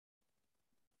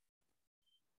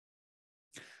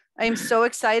I am so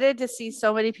excited to see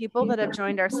so many people that have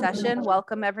joined our session.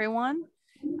 Welcome, everyone.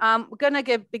 We're going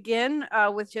to begin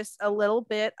with just a little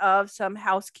bit of some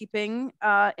housekeeping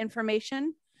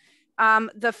information.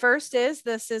 The first is,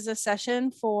 this is a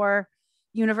session for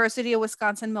University of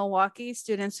Wisconsin-Milwaukee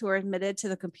students who are admitted to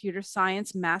the Computer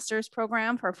Science Master's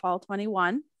Program for Fall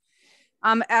 21.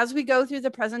 As we go through the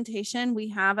presentation, we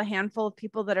have a handful of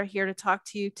people that are here to talk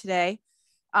to you today.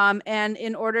 And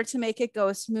in order to make it go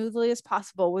as smoothly as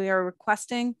possible, we are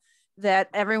requesting that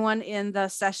everyone in the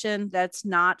session that's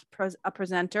not a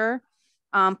presenter,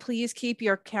 please keep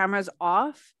your cameras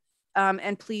off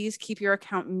and please keep your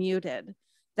account muted.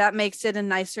 That makes it a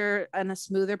nicer and a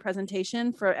smoother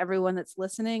presentation for everyone that's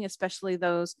listening, especially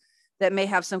those that may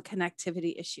have some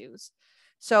connectivity issues.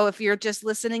 So if you're just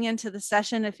listening into the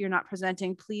session, if you're not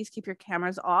presenting, please keep your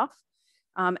cameras off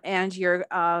and your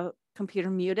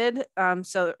computer muted,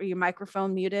 so your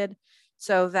microphone muted,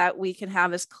 so that we can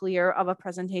have as clear of a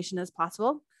presentation as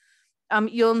possible.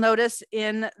 You'll notice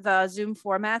in the Zoom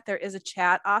format, there is a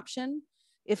chat option.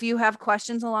 If you have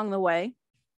questions along the way,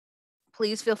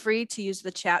 please feel free to use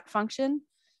the chat function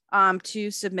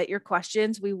to submit your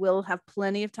questions. We will have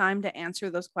plenty of time to answer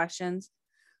those questions.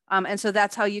 And so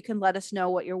that's how you can let us know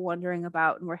what you're wondering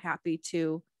about, and we're happy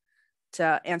to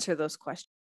answer those questions.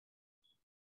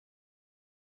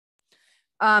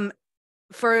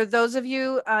 For those of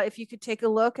you, if you could take a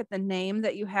look at the name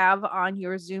that you have on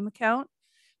your Zoom account.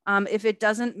 If it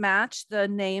doesn't match the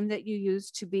name that you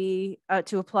use to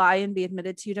apply and be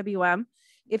admitted to UWM,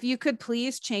 if you could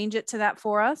please change it to that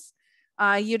for us.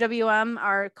 UWM,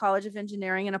 our College of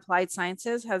Engineering and Applied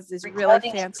Sciences, has these really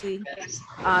fancy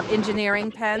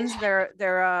engineering pens.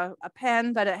 They're a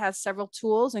pen, but it has several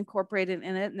tools incorporated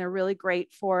in it, and they're really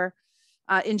great for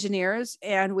engineers.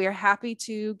 And we are happy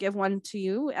to give one to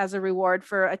you as a reward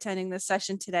for attending this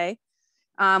session today.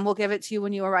 We'll give it to you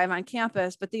when you arrive on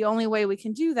campus, but the only way we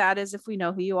can do that is if we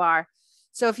know who you are.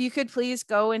 So if you could please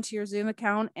go into your Zoom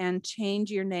account and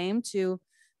change your name to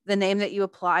the name that you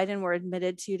applied and were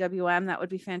admitted to UWM, that would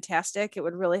be fantastic. It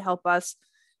would really help us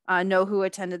know who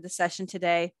attended the session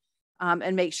today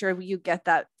and make sure you get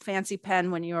that fancy pen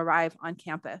when you arrive on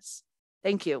campus.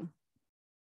 Thank you.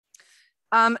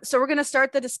 So we're going to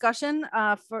start the discussion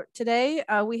for today.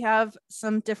 We have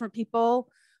some different people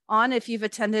on. If you've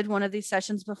attended one of these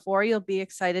sessions before, you'll be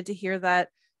excited to hear that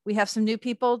we have some new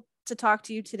people to talk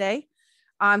to you today.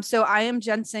 So I am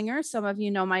Jen Singer. Some of you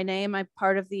know my name. I'm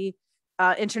part of the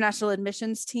international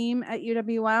admissions team at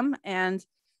UWM and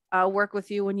work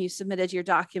with you when you submitted your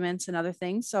documents and other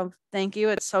things. So thank you.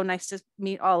 It's so nice to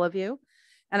meet all of you.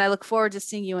 And I look forward to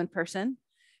seeing you in person.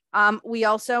 We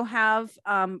also have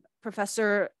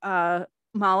Professor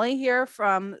Molly here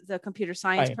from the computer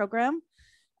science program.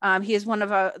 He is one of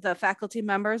the faculty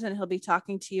members, and he'll be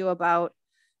talking to you about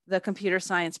the computer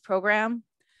science program.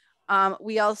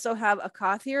 We also have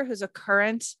Akath here, who's a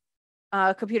current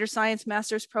computer science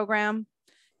master's program.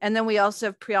 And then we also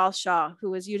have Priyal Shah,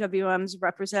 who is UWM's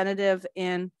representative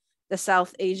in the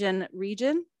South Asian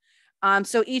region.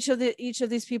 So each of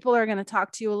these people are going to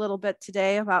talk to you a little bit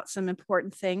today about some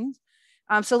important things.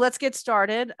 So let's get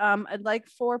started. I'd like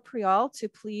for Priyal to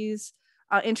please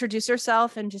introduce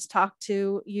herself and just talk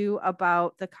to you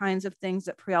about the kinds of things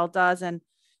that Priyal does and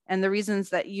the reasons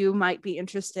that you might be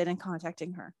interested in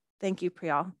contacting her. Thank you,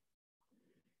 Priyal.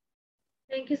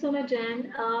 Thank you so much,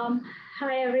 Jen.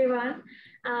 Hi, everyone.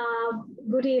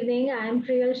 Good evening. I'm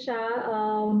Priyal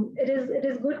Shah. It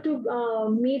is good to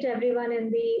meet everyone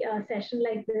in the session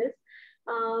like this.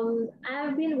 I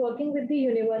have been working with the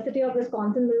University of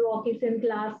Wisconsin-Milwaukee since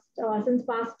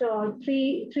past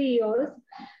 3 years.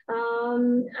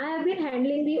 I have been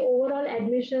handling the overall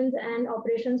admissions and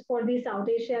operations for the South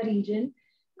Asia region,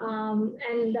 and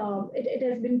it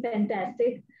has been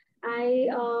fantastic.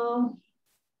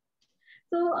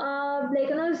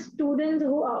 Students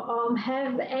who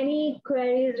have any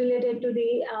queries related to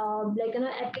the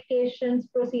applications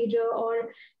procedure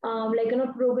or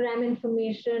program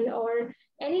information or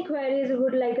any queries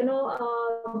would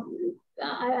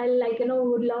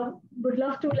would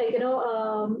love to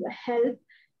help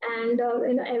and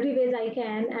in every ways I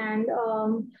can. And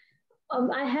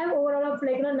I have overall of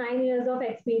 9 years of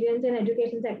experience in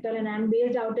education sector, and I'm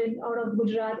based out of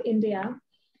Gujarat, India.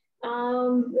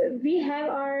 We have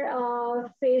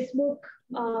our Facebook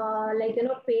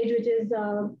page, which is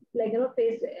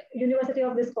University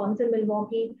of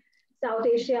Wisconsin-Milwaukee South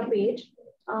Asia page.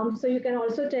 So you can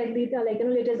also check the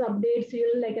latest updates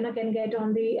you can get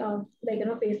on the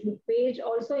Facebook page.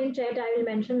 Also in chat, I will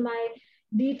mention my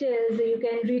details. You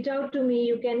can reach out to me.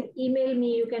 You can email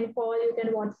me. You can call. You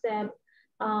can WhatsApp.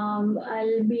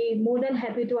 I'll be more than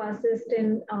happy to assist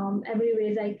in every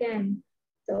ways I can.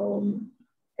 So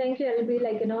thank you. I'll be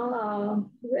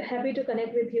happy to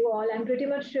connect with you all. I'm pretty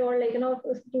much sure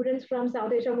students from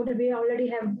South Asia would be already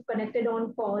have connected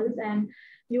on calls, and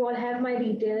you all have my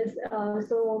details.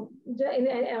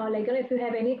 If you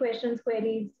have any questions,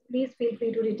 queries, please feel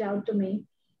free to reach out to me.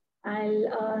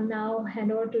 I'll now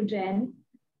hand over to Jen.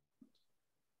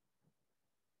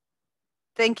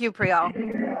 Thank you, Priyal.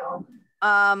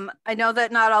 I know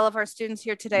that not all of our students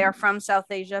here today are from South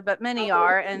Asia, but many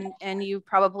are, and you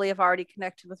probably have already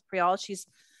connected with Priyal. She's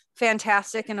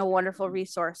fantastic and a wonderful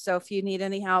resource. So if you need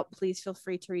any help, please feel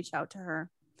free to reach out to her.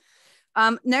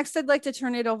 Next, I'd like to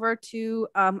turn it over to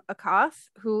Akath,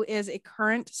 who is a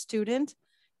current student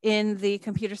in the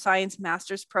Computer Science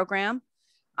Master's Program.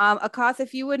 Akath,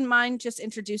 if you wouldn't mind just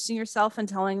introducing yourself and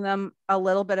telling them a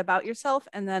little bit about yourself,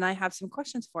 and then I have some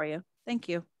questions for you. Thank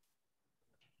you.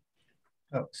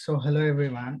 So hello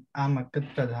everyone, I'm Akit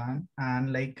Pradhan,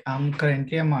 and I'm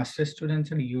currently a master's student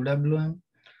at UW-M,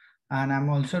 and I'm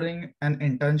also doing an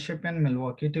internship in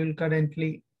Milwaukee till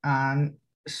currently. And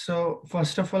so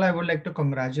first of all, I would like to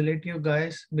congratulate you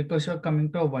guys because you're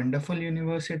coming to a wonderful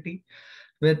university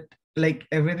with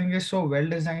everything is so well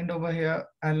designed over here,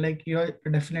 and you're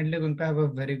definitely going to have a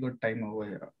very good time over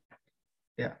here.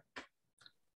 Yeah.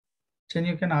 Then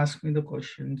you can ask me the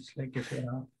questions if you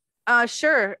have.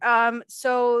 Sure.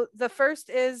 So the first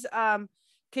is, can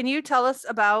you tell us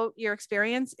about your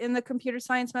experience in the Computer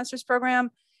Science Master's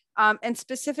Program? And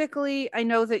specifically, I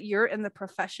know that you're in the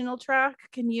professional track.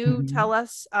 Can you tell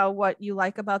us what you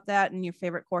like about that and your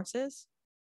favorite courses?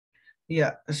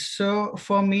 Yeah, so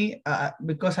for me,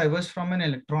 because I was from an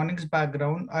electronics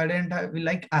background, I didn't have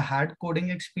I had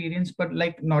coding experience, but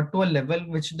not to a level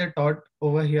which they taught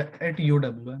over here at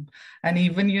UWM. And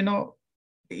even,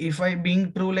 if I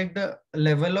being true, the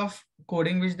level of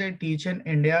coding which they teach in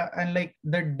India and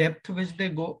the depth which they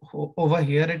go over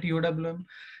here at UWM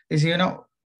is,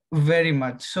 very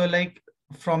much. So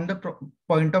from the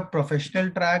point of professional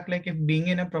track, if being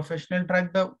in a professional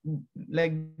track,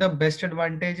 the best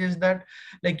advantage is that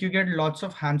you get lots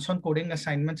of hands-on coding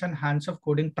assignments and hands-on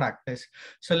coding practice.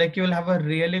 So you will have a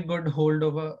really good hold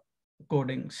over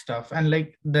coding stuff, and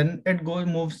then it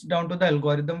moves down to the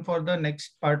algorithm for the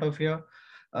next part of your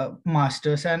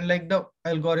masters. And the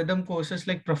algorithm courses,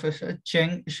 Professor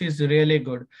Cheng, she's really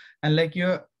good, and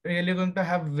you're really going to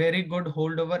have very good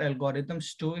hold over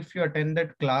algorithms too if you attend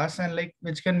that class, and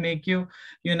which can make you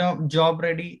job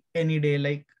ready any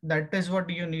day. That is what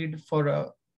you need for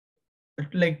a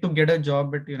to get a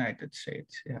job at United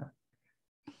States. Yeah.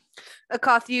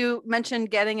 Akath, you mentioned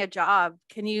getting a job.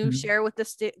 Can you share with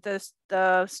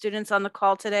the students on the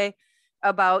call today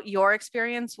about your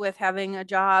experience with having a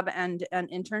job and an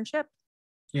internship?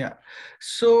 Yeah.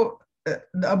 So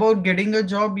about getting a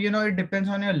job, it depends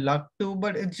on your luck too,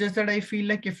 but it's just that I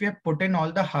feel if you have put in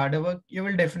all the hard work, you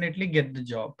will definitely get the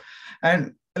job.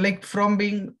 And from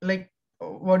being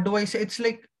what do I say? It's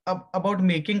about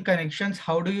making connections.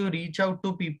 How do you reach out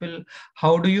to people?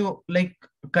 How do you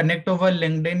connect over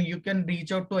LinkedIn? You can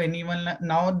reach out to anyone.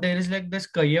 Now there is this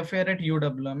career fair at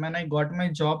UWM, and I got my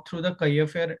job through the career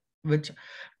fair which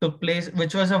took place,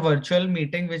 which was a virtual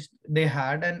meeting which they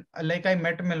had. And I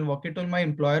met Milwaukee, told my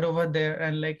employer over there,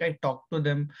 and I talked to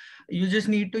them. You just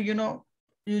need to,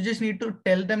 you just need to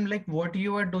tell them what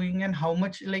you are doing and how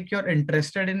much you're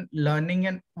interested in learning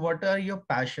and what are your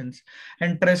passions.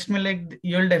 And trust me,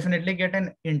 you'll definitely get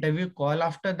an interview call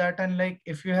after that. And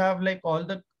if you have all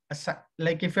the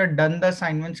if you've done the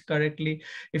assignments correctly,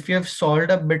 if you have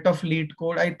solved a bit of lead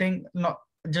code, I think not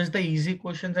just the easy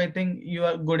questions, I think you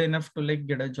are good enough to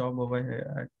get a job over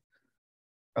here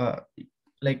at,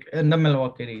 in the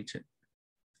Milwaukee region.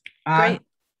 And great.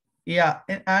 yeah,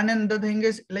 and the thing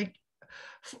is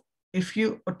if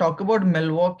you talk about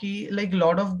Milwaukee, a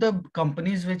lot of the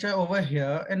companies which are over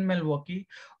here in Milwaukee,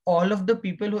 all of the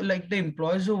people who the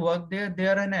employees who work there, they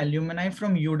are an alumni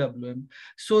from UWM.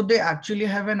 So they actually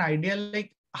have an idea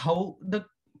how the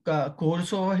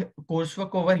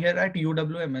coursework over here at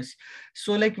UWMS.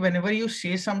 So whenever you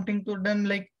say something to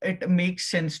them, it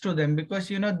makes sense to them because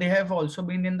they have also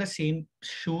been in the same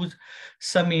shoes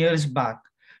some years back.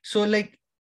 So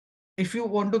if you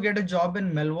want to get a job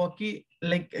in Milwaukee,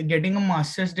 getting a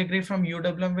master's degree from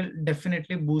UWM will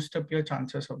definitely boost up your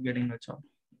chances of getting a job.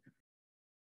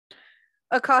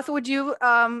 Akath, would you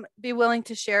be willing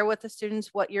to share with the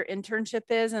students what your internship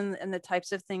is and the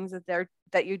types of things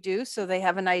that you do so they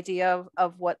have an idea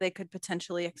of what they could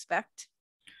potentially expect?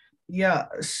 Yeah,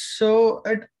 so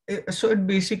it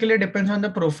basically depends on the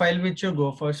profile which you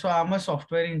go for. So I'm a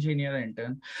software engineer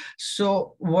intern.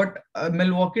 So what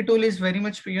Milwaukee tool is very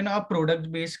much, a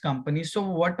product based company. So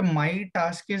what my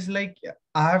task is like,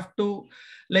 I have to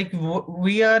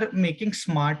we are making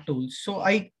smart tools.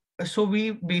 So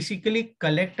we basically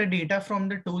collect the data from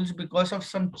the tools because of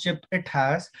some chip it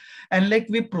has, and like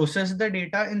we process the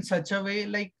data in such a way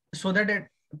like so that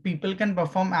people can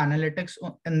perform analytics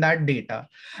in that data.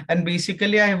 And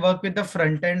basically I work with the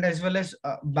front end as well as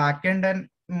back end, and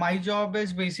my job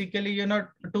is basically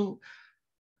to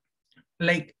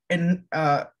like in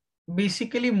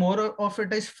basically more of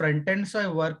it is front end. So I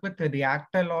work with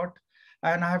React a lot,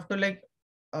 and I have to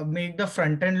make the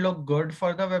front end look good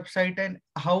for the website. And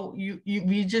how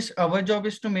we just, our job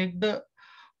is to make the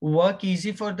work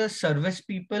easy for the service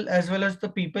people as well as the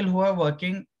people who are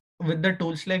working with the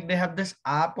tools. Like they have this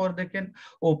app, or they can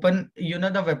open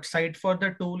the website for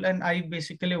the tool, and I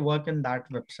basically work in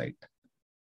that website.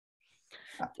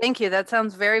 Thank you. That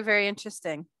sounds very, very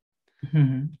interesting.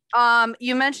 Mhm.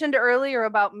 You mentioned earlier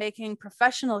about making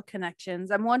professional connections.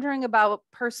 I'm wondering about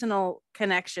personal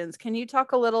connections. Can you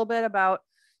talk a little bit about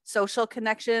social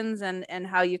connections and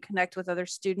how you connect with other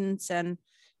students, and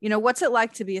what's it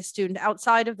like to be a student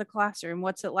outside of the classroom?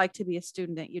 What's it like to be a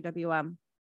student at UWM?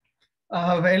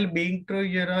 Well, being true,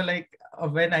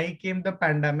 when I came, the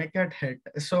pandemic had hit.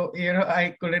 So,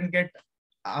 I couldn't get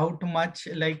out much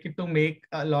like to make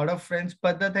a lot of friends.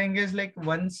 But the thing is, like,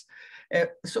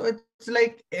 so it's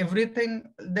like everything,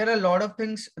 there are a lot of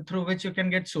things through which you can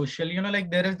get social.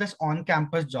 Like there is this on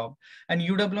campus job, and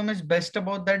UWM is best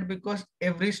about that because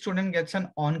every student gets an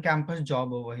on campus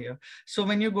job over here. So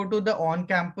when you go to the on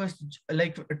campus,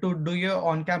 like to do your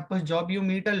on campus job, you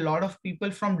meet a lot of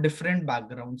people from different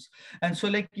backgrounds, and so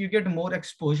like you get more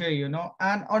exposure.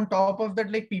 And on top of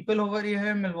that, like people over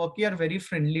here in Milwaukee are very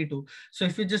friendly too. So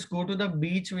if you just go to the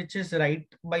beach, which is right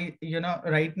by,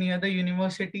 right near the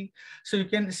university, so you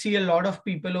can see a lot of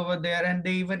people over there, and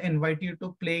they even invite you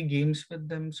to play games with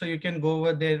them. So you can go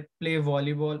over there, play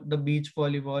volleyball, the beach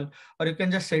volleyball, or you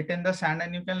can just sit in the sand,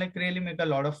 and you can like really make a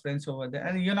lot of friends over there.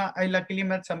 And I luckily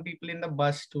met some people in the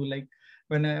bus too, like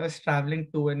when I was traveling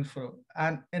to and fro.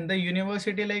 And in the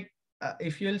university, like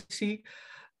if you'll see,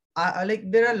 like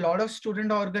there are a lot of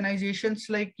student organizations,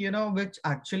 like which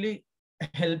actually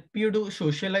help you to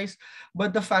socialize.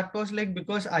 But the fact was, like,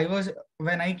 because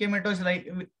when I came, it was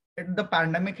like the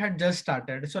pandemic had just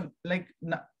started, so like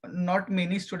not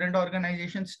many student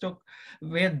organizations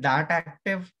were that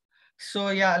active. So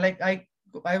yeah, like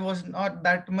I was not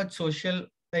that much social,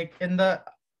 like in the,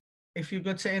 if you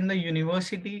could say, in the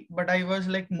university. But I was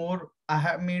like more, I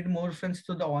have made more friends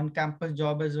to the on campus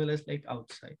job as well as like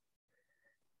outside.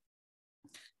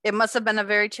 It must have been a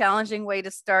very challenging way to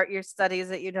start your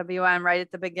studies at UWM right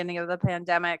at the beginning of the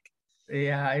pandemic.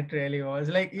 Yeah, it really was.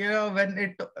 Like,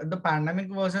 when the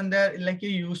pandemic wasn't there, like you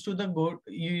used to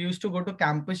go to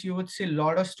campus, you would see a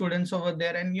lot of students over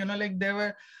there. And, like there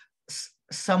were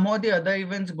some of the other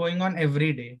events going on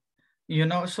every day,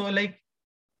 so like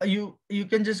you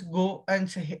can just go and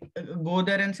say, go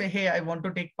there and say, hey, I want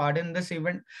to take part in this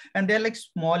event. And they're like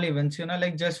small events,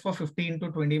 like just for 15 to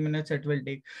 20 minutes it will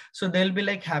take. So they'll be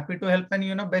like happy to help.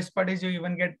 And best part is you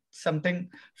even get something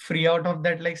free out of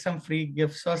that, like some free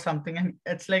gifts or something, and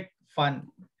it's like fun.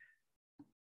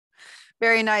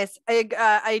 Very nice.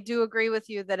 I do agree with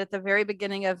you that at the very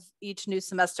beginning of each new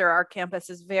semester, our campus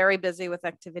is very busy with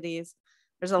activities.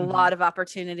 There's a lot of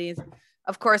opportunities.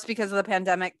 Of course, because of the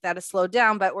pandemic, that has slowed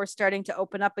down, but we're starting to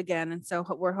open up again. And so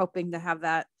we're hoping to have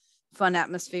that fun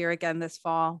atmosphere again this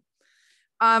fall.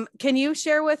 Can you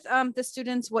share with the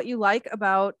students what you like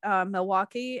about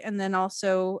Milwaukee, and then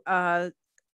also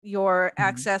your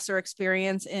access or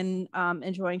experience in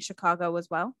enjoying Chicago as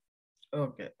well?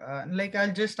 Okay. Like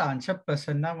I'll just answer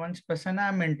Prasanna once. Prasanna,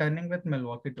 I'm interning with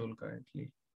Milwaukee Tool currently.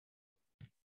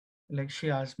 Like she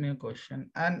asked me a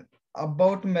question. And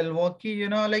about Milwaukee,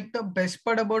 like the best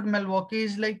part about Milwaukee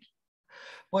is like,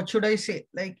 what should I say?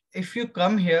 Like if you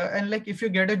come here and like if you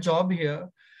get a job here,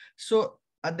 so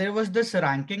there was this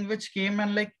ranking which came,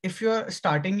 and like if you're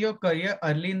starting your career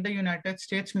early in the United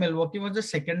States, Milwaukee was the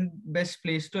second best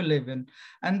place to live in.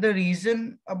 And the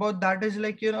reason about that is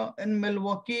like, in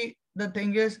Milwaukee, the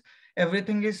thing is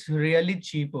everything is really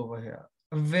cheap over here.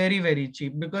 Very, very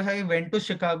cheap. Because I went to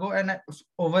Chicago, and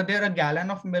over there a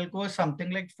gallon of milk was something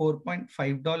like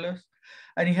 $4.5,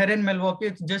 and here in Milwaukee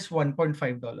it's just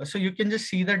 $1.5. So you can just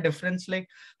see the difference, like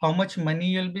how much money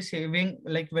you'll be saving,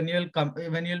 like when you'll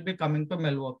be coming to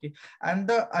Milwaukee. And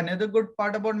the another good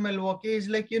part about Milwaukee is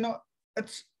like,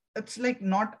 it's like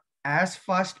not as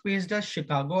fast paced as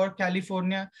Chicago or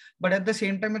California, but at the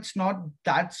same time, it's not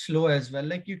that slow as well.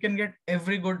 Like you can get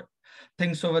every good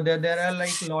things over there. There are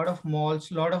like a lot of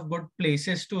malls, a lot of good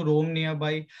places to roam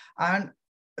nearby, and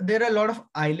there are a lot of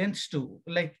islands too.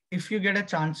 Like if you get a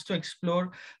chance to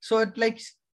explore, so it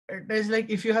is like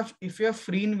if you have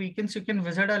free in weekends, you can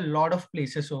visit a lot of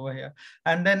places over here.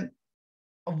 And then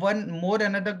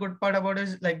another good part about it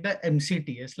is like the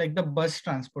MCTS, like the bus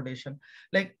transportation.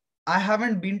 Like I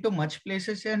haven't been to much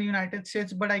places here in the United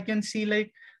States, but I can see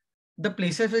like the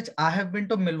places which I have been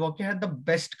to, Milwaukee had the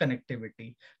best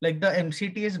connectivity. Like the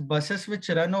MCTS buses which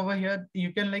run over here,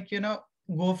 you can like,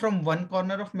 go from one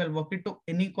corner of Milwaukee to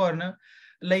any corner,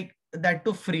 like that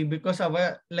to free because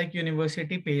our like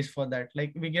university pays for that.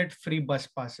 Like we get free bus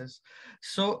passes.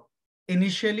 So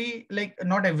initially, like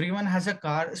not everyone has a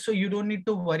car, so you don't need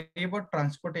to worry about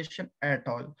transportation at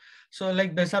all. So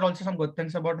like these are also some good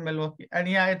things about Milwaukee. And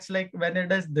yeah, it's like when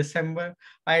it is December,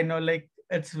 I know like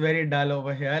it's very dull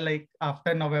over here, like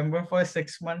after November for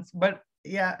 6 months. But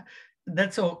yeah,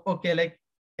 that's okay. Like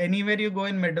anywhere you go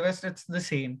in Midwest, it's the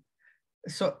same.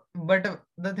 So, but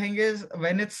the thing is,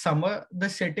 when it's summer, the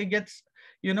city gets,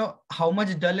 how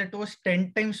much dull it was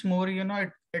 10 times more,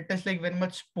 it is like very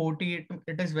much sporty.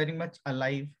 It is very much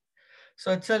alive.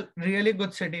 So it's a really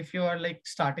good city if you are like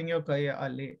starting your career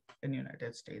early in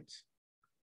United States.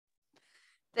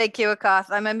 Thank you, Akath.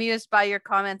 I'm amused by your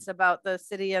comments about the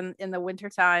city in the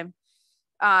wintertime.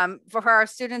 For our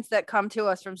students that come to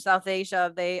us from South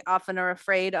Asia, they often are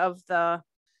afraid of the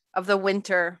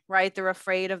winter, right? They're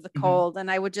afraid of the cold.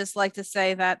 And I would just like to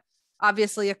say that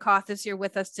obviously Akath is here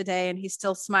with us today and he's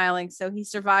still smiling. So he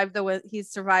survives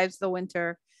the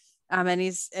winter. And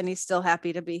he's still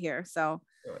happy to be here. So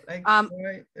like,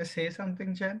 should I say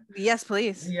something, Jen? Yes,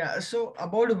 please. Yeah, so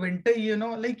about winter,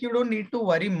 like you don't need to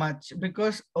worry much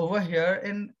because over here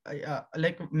in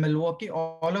like Milwaukee,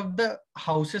 all of the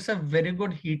houses have very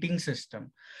good heating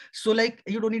system. So like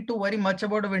you don't need to worry much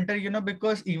about winter,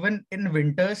 because even in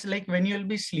winters, like when you'll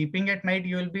be sleeping at night,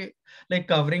 you will be like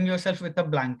covering yourself with a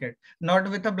blanket, not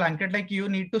with a blanket, like you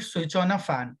need to switch on a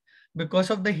fan because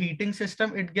of the heating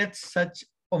system. It gets such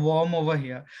warm over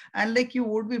here, and like you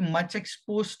would be much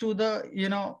exposed to the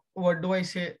what do I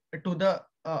say, to the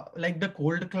like the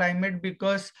cold climate,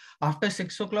 because after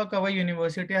 6 o'clock our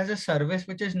university has a service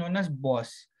which is known as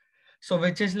boss. So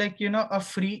which is like a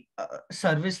free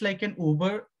service like an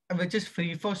Uber, which is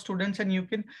free for students, and you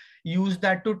can use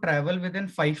that to travel within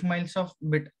 5 miles of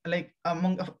bit, like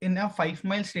among in a 5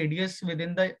 miles radius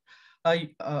within the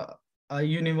uh, uh,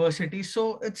 university.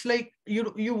 So it's like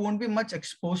you won't be much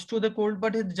exposed to the cold,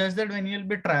 but it's just that when you'll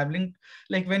be traveling,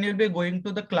 like when you'll be going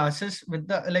to the classes with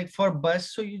the like for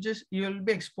bus, so you'll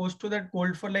be exposed to that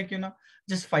cold for like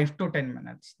just 5 to 10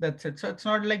 minutes. That's it. So it's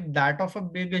not like that of a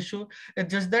big issue.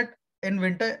 It's just that in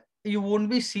winter you won't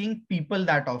be seeing people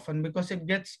that often because it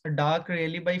gets dark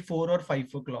really by 4 or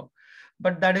 5 o'clock.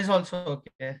 But that is also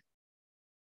okay.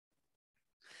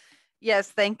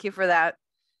 Yes, thank you for that.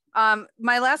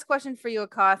 My last question for you,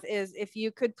 Akath, is if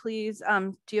you could please,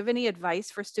 do you have any advice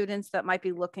for students that might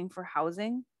be looking for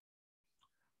housing?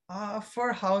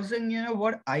 For housing,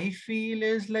 what I feel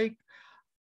is like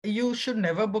you should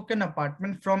never book an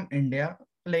apartment from India,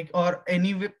 like or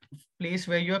any place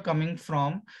where you are coming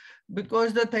from,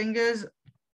 because the thing is,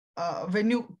 when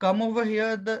you come over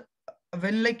here,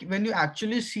 when you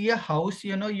actually see a house,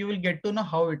 you will get to know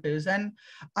how it is. And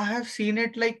I have seen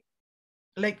it like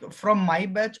from my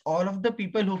batch, all of the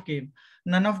people who came,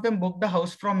 none of them booked the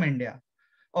house from India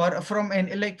or from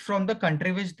any like from the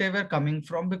country which they were coming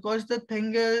from, because the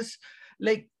thing is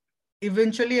like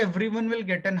eventually everyone will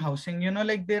get an housing.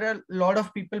 Like there are a lot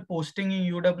of people posting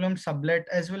in UWM sublet,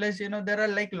 as well as there are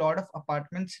like a lot of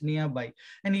apartments nearby.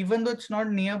 And even though it's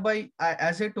not nearby,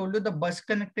 as I told you, the bus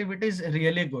connectivity is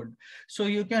really good, so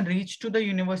you can reach to the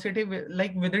university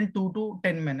like within 2 to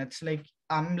 10 minutes, like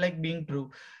I'm like being true.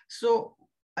 So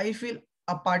I feel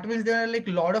apartments, there are like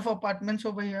a lot of apartments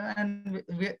over here, and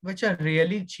which are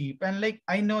really cheap. And like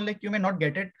I know like you may not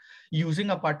get it using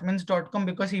apartments.com,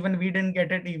 because even we didn't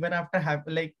get it even after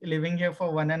like living here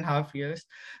for 1.5 years.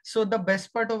 So the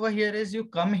best part over here is you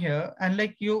come here and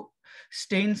like you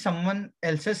stay in someone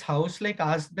else's house, like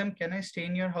ask them, can I stay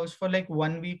in your house for like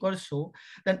 1 week or so?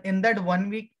 Then in that 1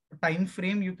 week time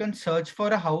frame, you can search for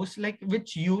a house like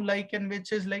which you like, and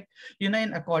which is like in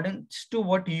accordance to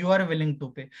what you are willing to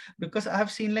pay. Because I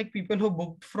have seen like people who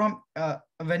booked from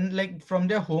when like from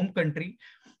their home country,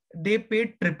 they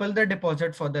paid triple the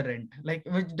deposit for the rent, like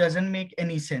which doesn't make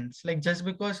any sense. Like just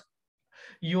because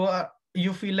you are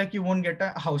you feel like you won't get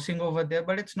a housing over there,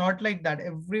 but it's not like that.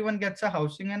 Everyone gets a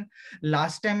housing. And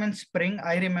last time in spring,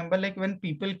 I remember like when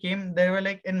people came, they were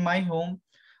like in my home,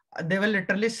 there were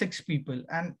literally 6 people.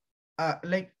 And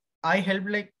like I helped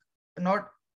like not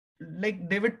like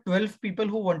there were 12 people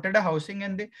who wanted a housing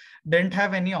and they didn't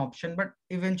have any option, but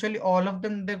eventually all of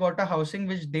them, they got a housing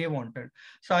which they wanted.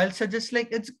 So I'll suggest like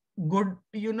it's good,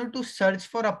 to search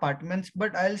for apartments,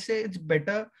 but I'll say it's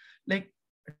better like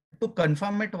to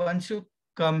confirm it once you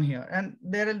come here. And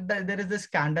there is this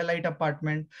candlelight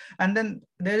apartment, and then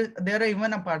there are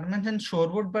even apartments in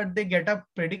Shorewood, but they get up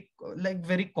pretty like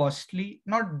very costly,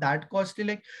 not that costly,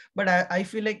 like, but I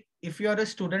feel like if you are a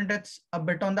student, that's a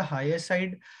bit on the higher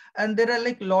side. And there are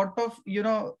like lot of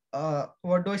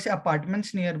what do I say,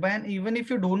 apartments nearby. And even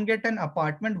if you don't get an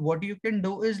apartment, what you can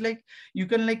do is like you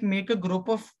can like make a group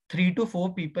of 3 to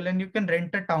 4 people and you can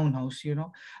rent a townhouse.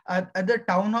 The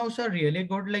townhouse are really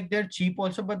good, like they're cheap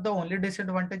also, but the only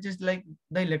disadvantage is like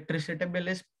the electricity bill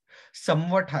is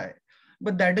somewhat high,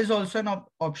 but that is also an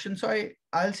option. So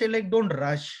I'll say like don't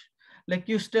rush, like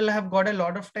you still have got a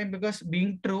lot of time. Because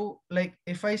being true, like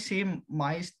if I say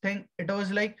my thing, it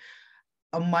was like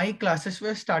my classes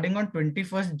were starting on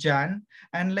 21st Jan,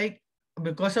 and like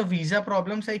because of visa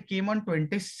problems I came on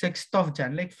 26th of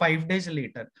Jan, like 5 days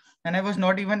later. And I was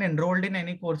not even enrolled in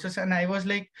any courses, and I was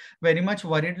like very much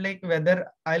worried like whether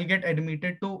I'll get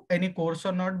admitted to any course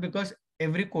or not, because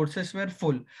every courses were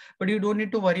full. But you don't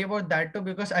need to worry about that too,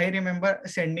 because I remember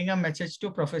sending a message to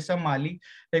Professor Mali,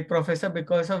 like, Professor,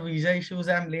 because of visa issues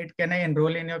I'm late, can I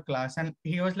enroll in your class? And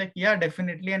he was like, yeah,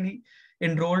 definitely. And he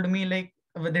enrolled me like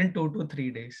within 2 to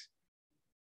 3 days.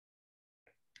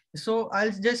 So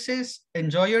I'll just say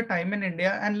enjoy your time in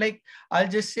India, and like I'll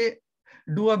just say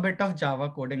do a bit of Java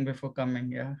coding before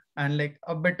coming here, and like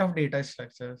a bit of data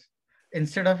structures,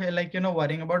 instead of like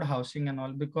worrying about housing and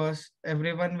all, because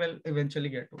everyone will eventually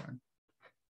get one.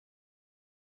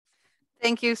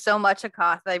 Thank you so much,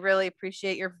 Akath. I really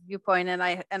appreciate your viewpoint, and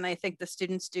I think the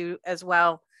students do as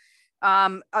well.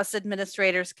 Us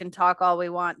administrators can talk all we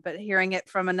want, but hearing it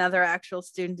from another actual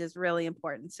student is really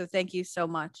important. So thank you so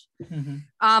much.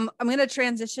 I'm going to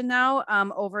transition now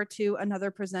over to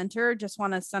another presenter. Just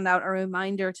want to send out a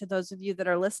reminder to those of you that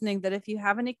are listening that if you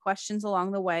have any questions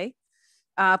along the way,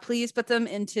 please put them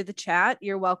into the chat.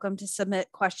 You're welcome to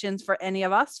submit questions for any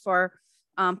of us, for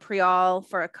Priyal,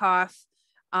 for Akath.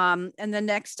 And then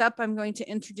next up, I'm going to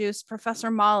introduce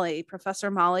Professor Molly. Professor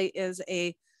Molly is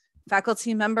a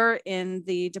faculty member in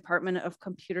the Department of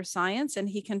Computer Science, and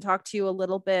he can talk to you a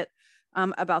little bit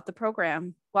about the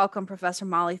program. Welcome, Professor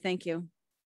Molly. Thank you.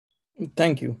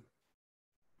 Thank you.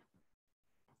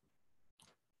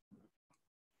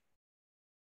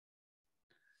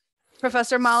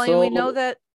 Professor Molly, we know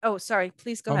that, oh, sorry,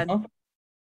 please go ahead.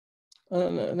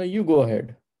 No, you go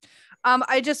ahead.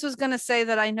 I just was going to say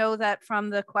that I know that from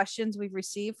the questions we've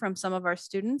received from some of our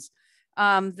students,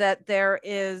 that there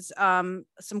is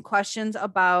some questions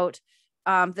about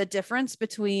the difference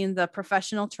between the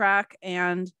professional track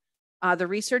and the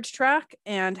research track,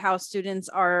 and how students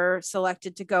are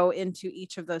selected to go into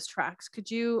each of those tracks.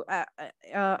 Could you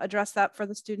address that for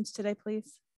the students today,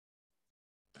 please?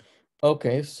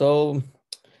 Okay, so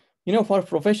for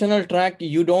professional track,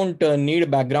 you don't need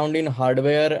background in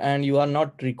hardware, and you are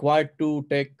not required to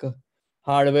take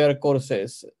hardware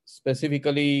courses,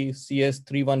 specifically CS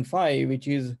 315, which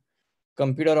is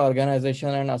computer organization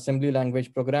and assembly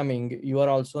language programming. You are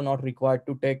also not required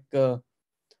to take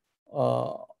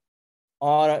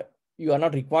or you are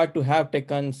not required to have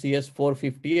taken CS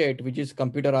 458, which is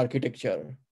computer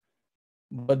architecture.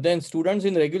 But then students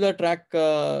in regular track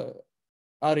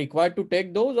are required to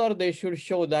take those, or they should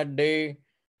show that they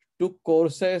took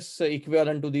courses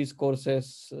equivalent to these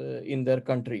courses in their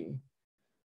country.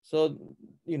 So,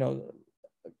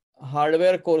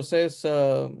 hardware courses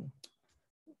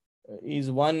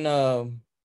is one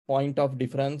point of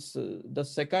difference. The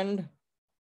second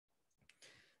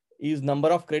is number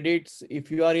of credits. If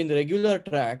you are in the regular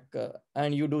track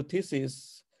and you do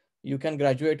thesis, you can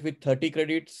graduate with 30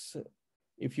 credits.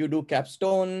 If you do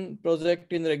capstone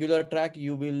project in regular track,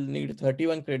 you will need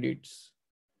 31 credits.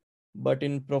 But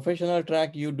in professional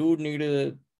track, you do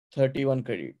need 31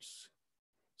 credits.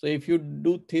 So if you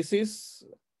do thesis,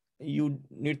 you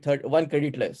need 1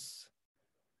 credit less.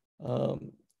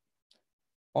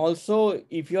 Also,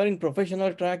 if you are in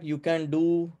professional track, you can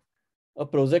do a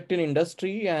project in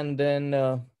industry and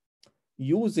then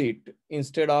use it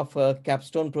instead of a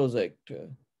capstone project,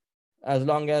 as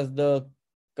long as the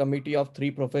committee of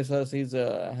 3 professors is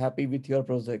happy with your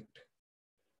project.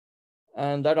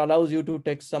 And that allows you to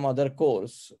take some other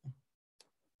course.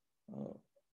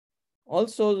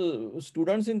 Also,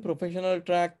 students in professional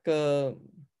track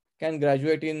can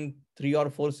graduate in 3 or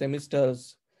 4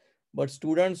 semesters, but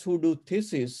students who do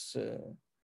thesis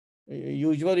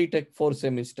usually take 4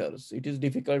 semesters. It is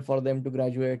difficult for them to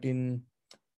graduate in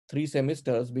 3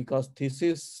 semesters because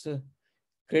thesis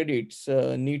credits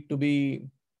need to be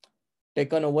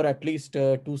taken over at least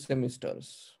 2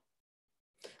 semesters.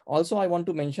 Also, I want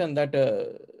to mention that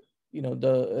the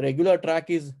regular track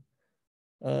is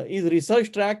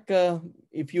research track.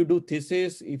 If you do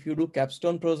thesis, if you do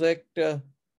capstone project,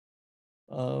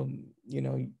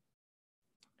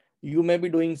 you may be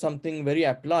doing something very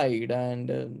applied, and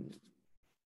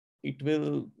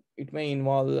it may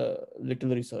involve little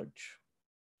research.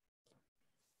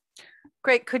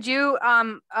 Great. Could you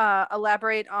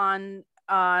elaborate on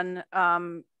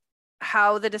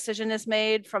how the decision is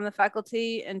made from the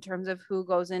faculty in terms of who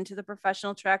goes into the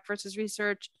professional track versus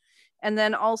research? And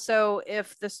then also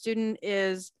if the student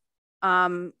is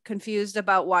confused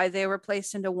about why they were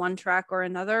placed into one track or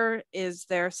another, is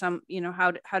there some,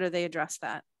 how do they address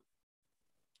that?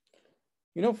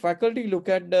 Faculty look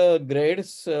at the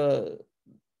grades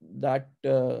that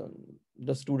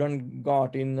the student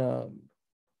got in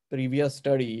previous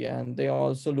study, and they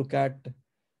also look at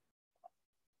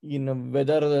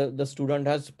whether the student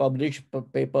has published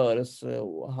papers,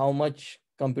 how much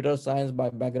computer science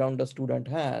background the student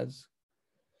has.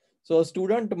 So a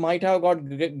student might have got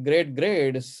great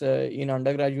grades in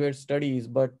undergraduate studies,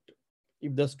 but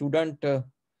if the student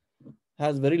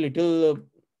has very little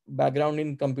background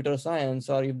in computer science,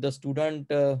 or if the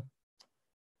student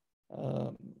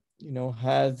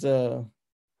has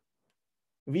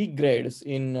weak grades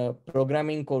in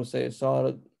programming courses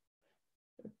or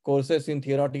courses in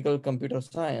theoretical computer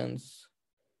science,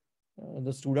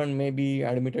 the student may be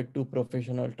admitted to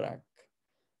professional track,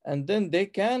 and then they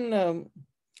can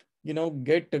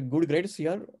get good grades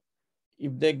here.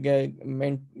 If they get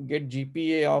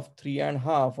GPA of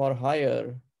 3.5 or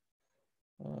higher,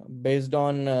 based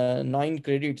on 9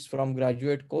 credits from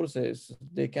graduate courses,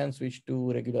 they can switch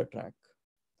to regular track.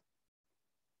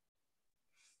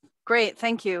 Great,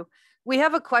 thank you. We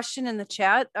have a question in the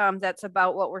chat that's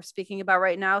about what we're speaking about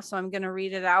right now, so I'm going to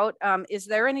read it out. Is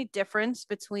there any difference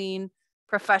between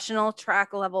professional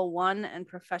track level 1 and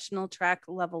professional track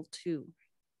level 2?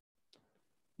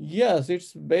 Yes,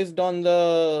 it's based on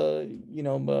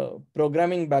the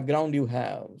programming background you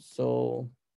have. So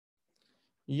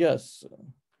yes,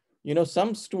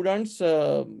 some students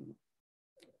are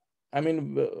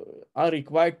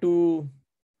required to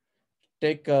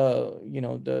take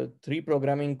the 3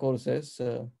 programming courses,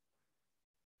 the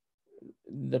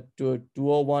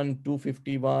 201,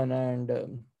 251, and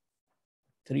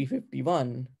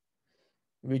 351,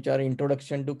 which are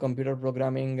introduction to computer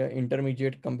programming,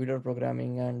 intermediate computer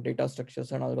programming, and data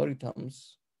structures and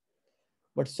algorithms.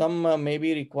 But some may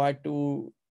be required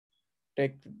to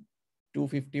take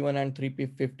 251 and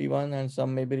 351, and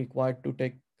some may be required to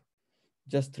take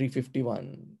just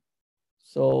 351.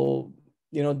 So,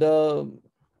 the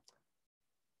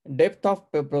depth of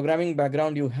programming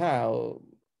background you have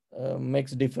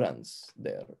makes difference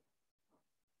there.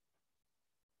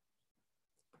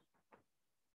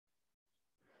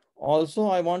 Also,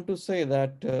 I want to say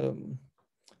that,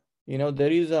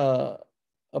 there is a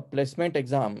placement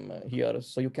exam here,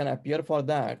 so you can appear for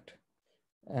that.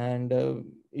 And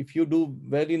if you do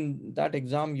well in that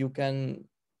exam, you can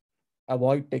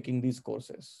avoid taking these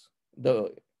courses.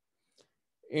 The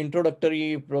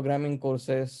introductory programming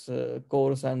courses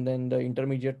course, and then the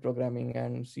intermediate programming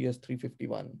and CS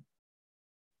 351.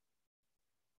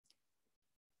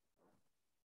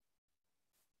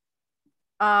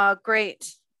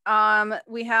 Great.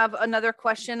 We have another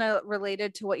question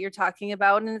related to what you're talking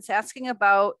about, and it's asking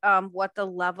about what the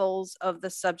levels of the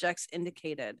subjects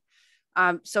indicated.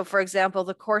 So for example,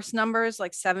 the course numbers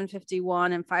like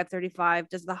 751 and 535,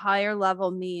 does the higher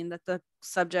level mean that the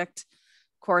subject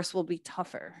course will be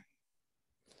tougher?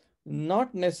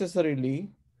 Not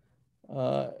necessarily.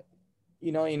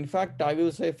 In fact, I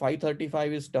will say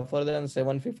 535 is tougher than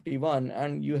 751,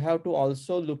 and you have to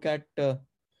also look at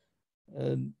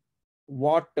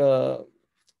what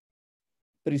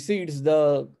precedes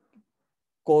the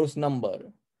course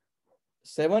number.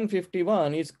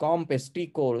 751 is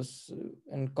Comp-ST course,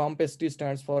 and Comp-ST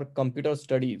stands for Computer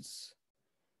Studies.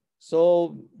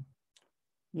 So,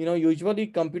 usually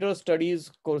computer studies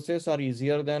courses are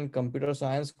easier than computer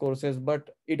science courses, but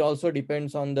it also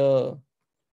depends on the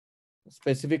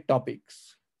specific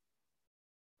topics.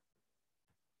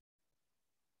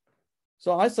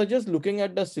 So I suggest looking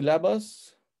at the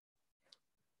syllabus.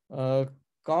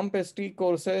 Comp-ST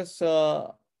courses,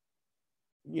 so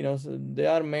they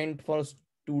are meant for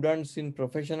students in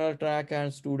professional track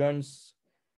and students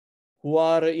who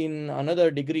are in another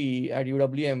degree at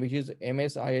UWM, which is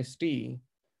MSIST,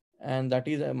 and that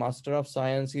is a Master of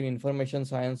Science in Information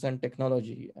Science and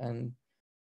Technology. And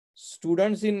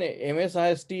students in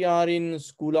MSIST are in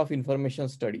School of Information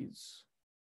Studies.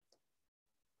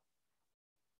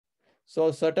 So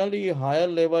certainly higher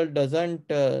level doesn't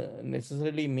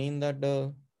necessarily mean that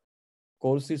the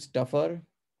course is tougher.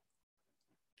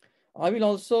 I will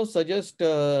also suggest,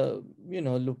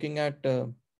 looking at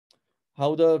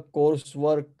how the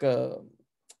coursework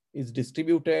is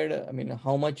distributed. I mean,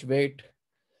 how much weight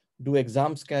do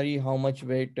exams carry? How much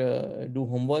weight do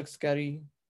homeworks carry?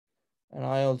 And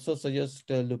I also suggest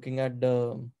looking at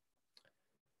the,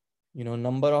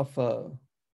 number of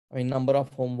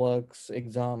homeworks,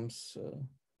 exams.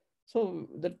 So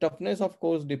the toughness, of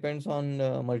course, depends on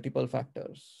multiple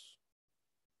factors.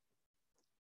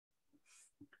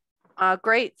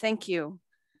 Great, thank you.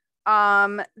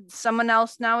 Someone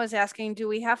else now is asking, do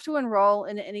we have to enroll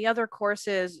in any other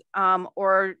courses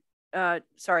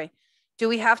do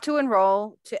we have to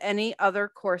enroll to any other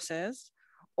courses,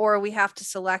 or we have to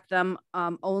select them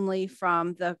only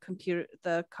from the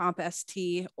Comp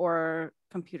ST or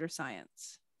computer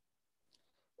science?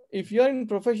 If you are in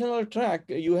professional track,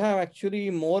 you have actually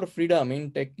more freedom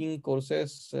in taking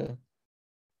courses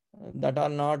that are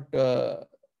not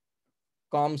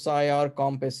Comp Sci or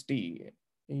Comp ST.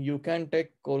 You can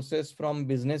take courses from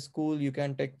business school, you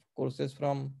can take courses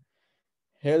from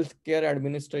healthcare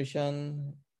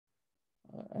administration,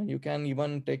 and you can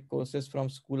even take courses from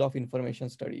School of Information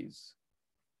Studies.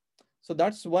 So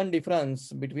that's one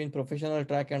difference between professional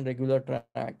track and regular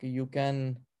track. You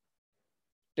can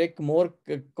take more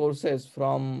courses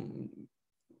from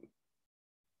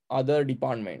other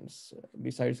departments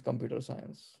besides computer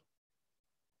science.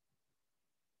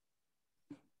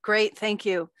 Great, thank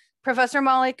you. Professor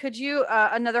Molly, could you,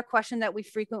 another question that we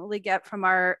frequently get from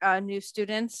our new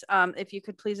students, if you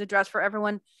could please address for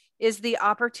everyone, is the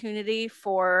opportunity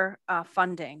for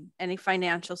funding, any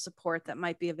financial support that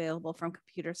might be available from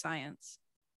computer science?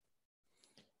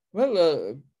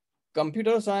 Well,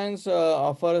 computer science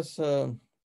offers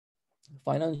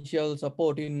financial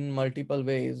support in multiple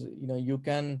ways. You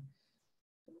can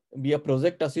be a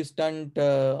project assistant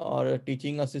or a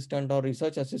teaching assistant or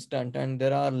research assistant, and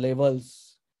there are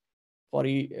levels for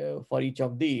each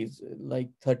of these, like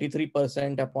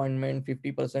 33% appointment,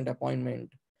 50%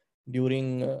 appointment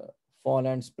during fall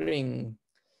and spring.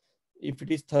 If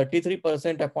it is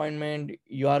 33% appointment,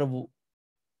 you are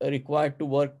required to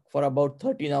work for about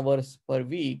 13 hours per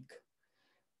week.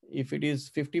 If it is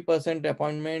 50%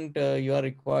 appointment, you are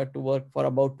required to work for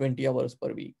about 20 hours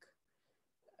per week.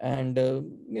 And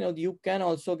you can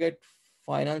also get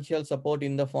financial support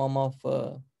in the form of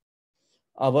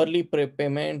hourly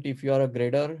payment if you are a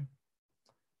grader,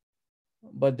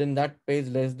 but then that pays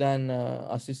less than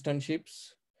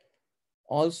assistantships.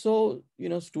 Also,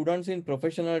 students in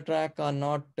professional track are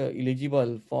not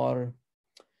eligible for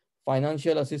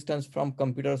financial assistance from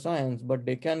computer science, but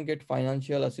they can get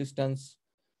financial assistance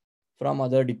from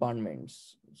other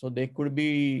departments. So they could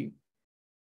be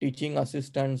teaching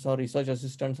assistants or research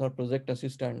assistants or project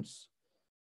assistants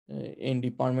in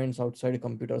departments outside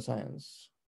computer science.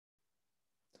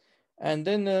 And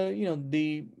then,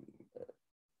 the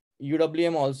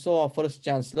UWM also offers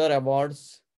chancellor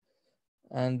awards,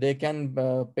 and they can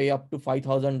pay up to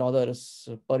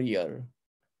 $5,000 per year.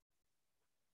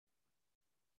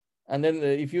 And then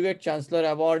if you get chancellor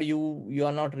award, you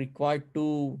are not required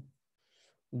to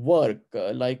work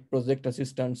like project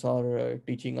assistants or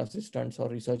teaching assistants or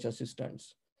research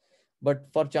assistants. But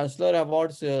for chancellor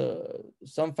awards,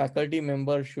 some faculty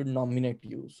member should nominate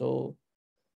you. So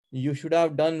you should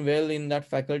have done well in that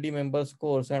faculty member's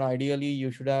course, and ideally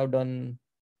you should have done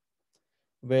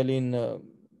well in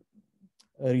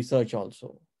research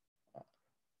also.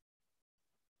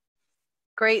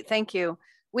 Great, thank you.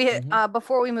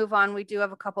 Before we move on, we do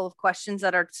have a couple of questions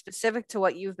that are specific to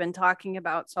what you've been talking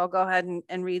about. So I'll go ahead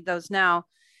and read those now.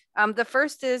 The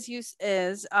first is you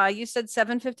said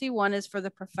 751 is for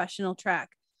the professional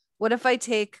track. What if I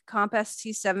take Comp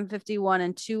ST 751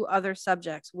 and 2 other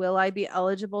subjects? Will I be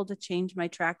eligible to change my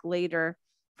track later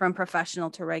from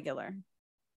professional to regular?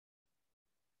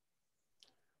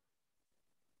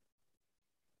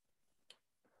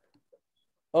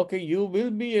 Okay, you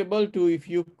will be able to if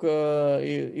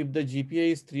the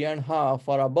GPA is 3.5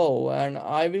 or above, and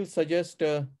I will suggest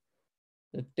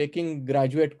taking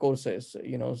graduate courses,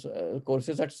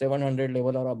 courses at 700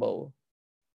 level or above,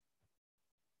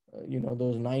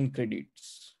 those 9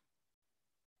 credits.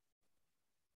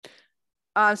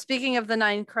 Speaking of the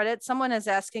 9 credits, someone is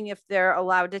asking if they're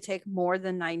allowed to take more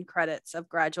than 9 credits of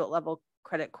graduate level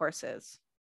credit courses.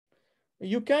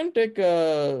 You can take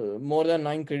more than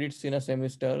 9 credits in a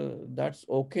semester. That's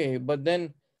okay. But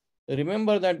then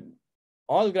remember that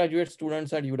all graduate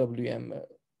students at UWM,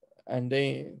 and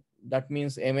that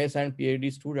means MS and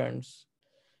PhD students,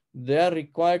 they are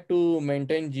required to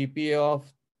maintain GPA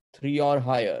of 3 or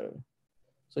higher.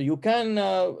 So you can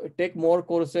take more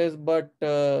courses, but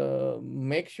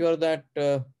make sure that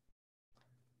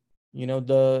your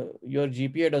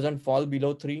GPA doesn't fall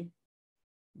below 3,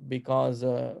 because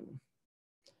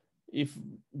if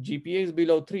GPA is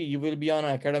below 3, you will be on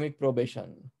academic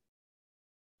probation.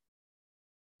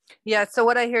 Yeah, so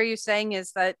what I hear you saying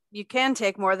is that you can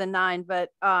take more than 9, but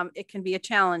it can be a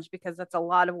challenge because that's a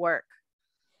lot of work.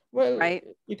 Well, right?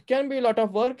 It can be a lot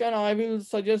of work, and I will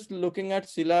suggest looking at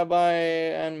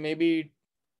syllabi and maybe,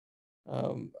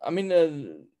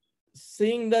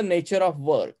 seeing the nature of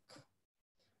work.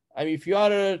 I mean, if you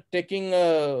are taking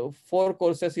 4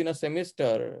 courses in a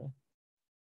semester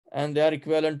and they are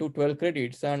equivalent to 12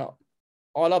 credits and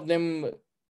all of them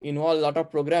involve a lot of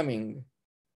programming,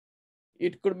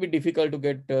 it could be difficult to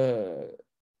get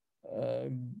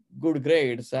good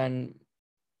grades and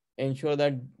ensure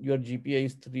that your GPA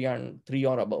is 3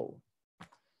 or above.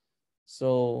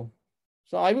 So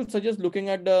I would suggest looking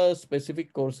at the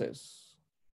specific courses.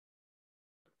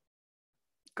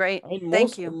 Great. I mean,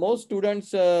 Thank you. most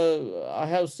students I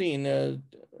have seen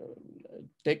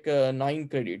take 9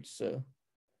 credits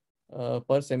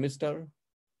per semester.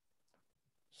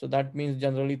 So that means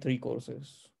generally 3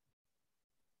 courses.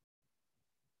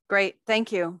 Great.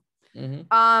 Thank you. Mm-hmm.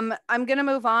 I'm going to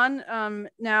move on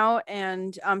now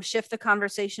and shift the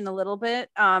conversation a little bit.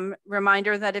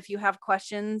 Reminder that if you have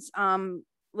questions,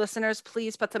 listeners,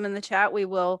 please put them in the chat. We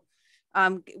will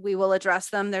address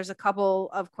them. There's a couple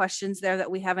of questions there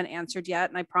that we haven't answered yet,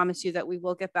 and I promise you that we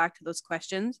will get back to those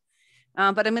questions.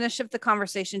 But I'm going to shift the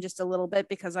conversation just a little bit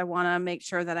because I want to make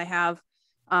sure that I have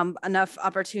enough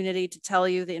opportunity to tell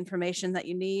you the information that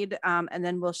you need, and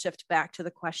then we'll shift back to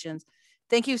the questions.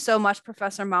 Thank you so much,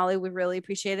 Professor Molly. We really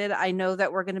appreciate it. I know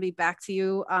that we're going to be back to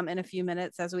you in a few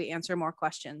minutes as we answer more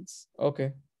questions.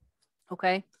 Okay.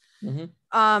 Okay.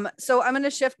 Mm-hmm. So I'm going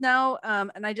to shift now,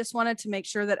 and I just wanted to make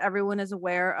sure that everyone is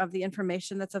aware of the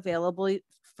information that's available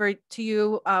to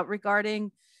you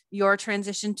regarding your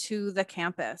transition to the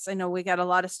campus. I know we got a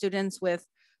lot of students with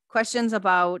questions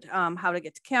about how to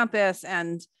get to campus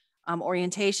and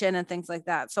orientation and things like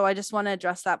that. So I just want to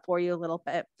address that for you a little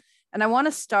bit. And I want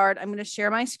to start, I'm going to share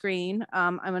my screen.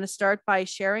 I'm going to start by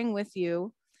sharing with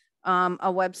you a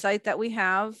website that we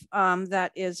have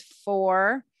that is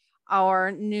for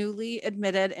our newly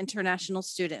admitted international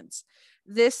students.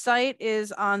 This site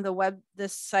is on the web,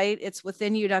 it's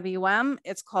within UWM.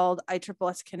 It's called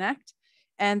ISSS Connect.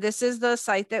 And this is the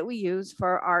site that we use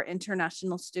for our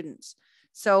international students.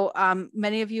 So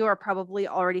many of you are probably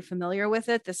already familiar with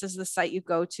it. This is the site you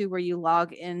go to where you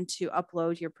log in to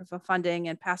upload your proof of funding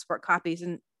and passport copies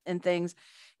and things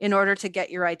in order to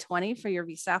get your I-20 for your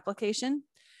visa application.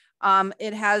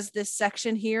 It has this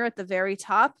section here at the very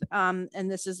top,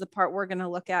 and this is the part we're going to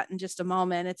look at in just a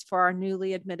moment. It's for our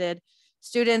newly admitted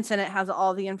students, and it has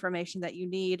all the information that you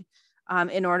need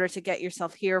in order to get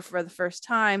yourself here for the first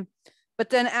time. But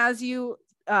then as you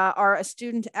are a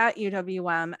student at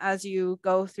UWM, as you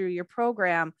go through your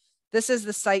program, this is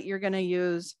the site you're going to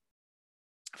use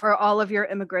for all of your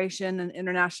immigration and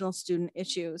international student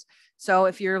issues. So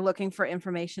if you're looking for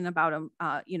information about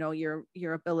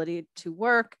your ability to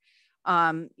work,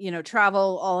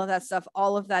 travel, all of that stuff,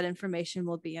 all of that information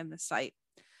will be in the site.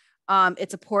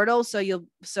 It's a portal,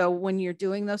 so when you're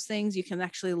doing those things, you can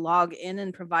actually log in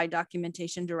and provide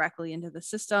documentation directly into the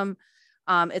system.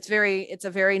 It's a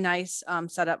very nice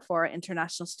setup for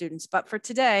international students. But for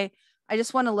today, I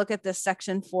just want to look at this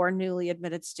section for newly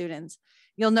admitted students.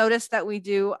 You'll notice that we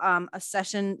do a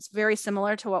session very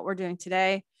similar to what we're doing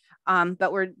today,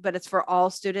 but it's for all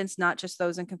students, not just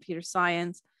those in computer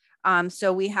science.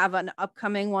 So we have an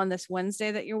upcoming one this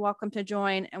Wednesday that you're welcome to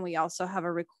join. And we also have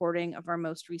a recording of our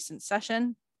most recent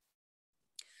session.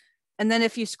 And then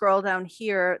if you scroll down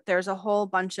here, there's a whole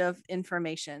bunch of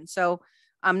information. So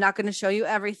I'm not going to show you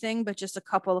everything, but just a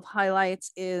couple of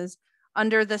highlights is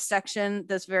under this section,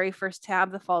 this very first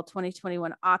tab, the fall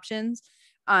 2021 options,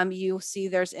 you'll see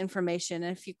there's information.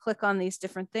 And if you click on these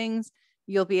different things,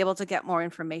 you'll be able to get more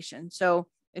information. So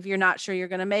if you're not sure you're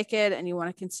going to make it and you want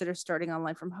to consider starting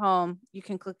online from home, you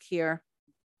can click here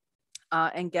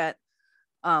and get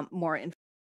more information.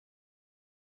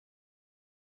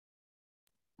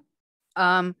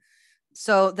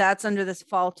 So that's under this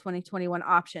fall 2021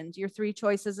 options. Your three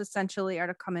choices essentially are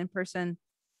to come in person,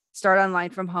 start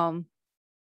online from home,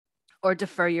 or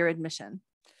defer your admission.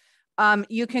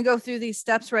 You can go through these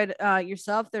steps right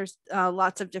yourself. There's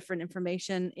lots of different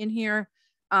information in here.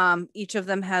 Each of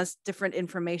them has different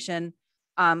information.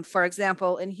 For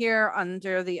example, in here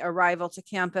under the arrival to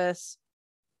campus,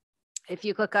 if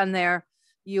you click on there,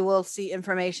 you will see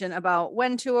information about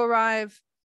when to arrive.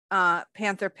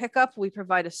 Panther Pickup, we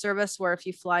provide a service where if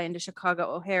you fly into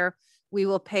Chicago O'Hare, we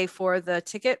will pay for the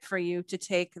ticket for you to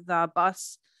take the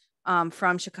bus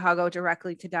from Chicago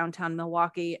directly to downtown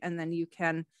Milwaukee, and then you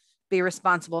can be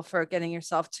responsible for getting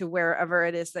yourself to wherever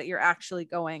it is that you're actually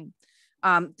going.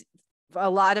 A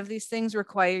lot of these things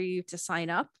require you to sign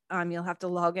up. You'll have to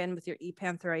log in with your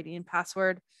ePanther ID and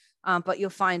password, but you'll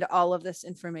find all of this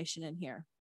information in here.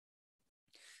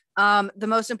 The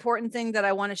most important thing that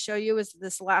I want to show you is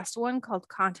this last one called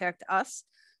Contact Us.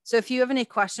 So if you have any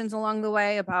questions along the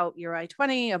way about your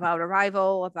I-20, about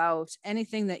arrival, about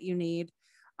anything that you need,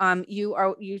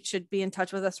 you should be in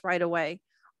touch with us right away.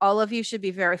 All of you should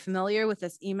be very familiar with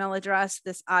this email address,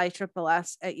 this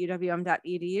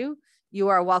ISSS@uwm.edu. You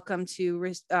are welcome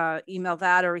to email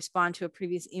that or respond to a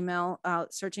previous email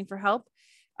searching for help.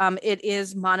 It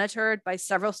is monitored by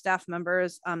several staff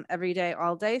members every day,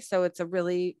 all day. So it's a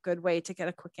really good way to get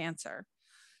a quick answer.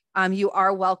 You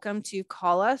are welcome to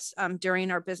call us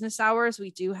during our business hours. We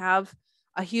do have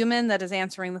a human that is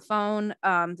answering the phone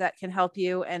that can help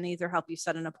you and either help you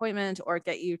set an appointment or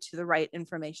get you to the right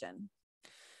information.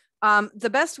 The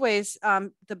best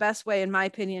way, in my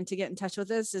opinion, to get in touch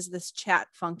with us is this chat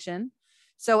function.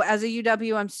 So as a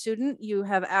UWM student, you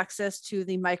have access to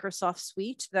the Microsoft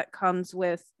suite that comes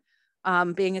with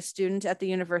being a student at the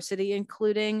university,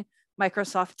 including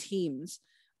Microsoft Teams.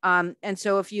 And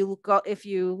so if you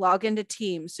log into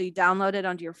Teams, so you download it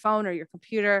onto your phone or your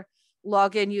computer,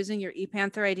 log in using your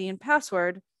ePanther ID and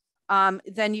password,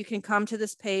 then you can come to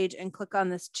this page and click on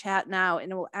this chat now,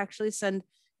 and it will actually send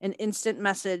an instant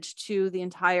message to the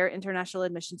entire international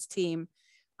admissions team.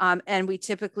 And we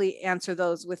typically answer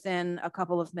those within a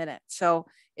couple of minutes. So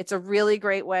it's a really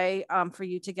great way for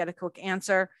you to get a quick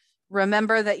answer.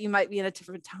 Remember that you might be in a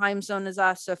different time zone as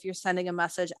us. So if you're sending a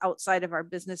message outside of our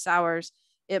business hours,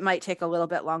 it might take a little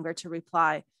bit longer to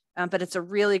reply, but it's a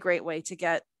really great way to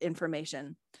get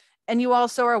information. And you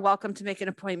also are welcome to make an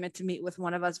appointment to meet with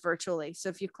one of us virtually. So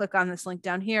if you click on this link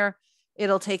down here,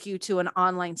 it'll take you to an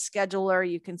online scheduler.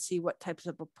 You can see what types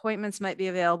of appointments might be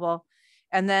available.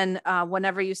 And then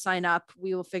whenever you sign up,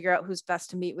 we will figure out who's best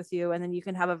to meet with you. And then you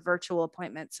can have a virtual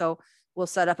appointment. So we'll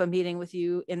set up a meeting with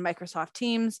you in Microsoft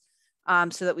Teams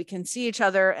so that we can see each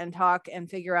other and talk and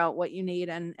figure out what you need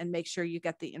and make sure you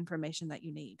get the information that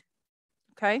you need.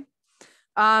 Okay.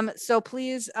 So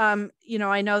please,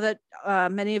 I know that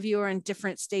many of you are in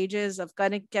different stages of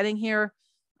getting here.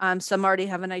 Some already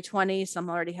have an I-20, some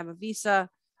already have a visa.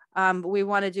 We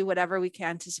want to do whatever we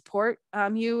can to support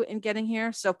you in getting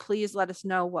here. So please let us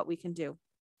know what we can do.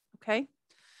 Okay.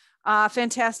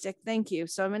 Fantastic. Thank you.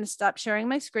 So I'm going to stop sharing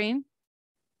my screen.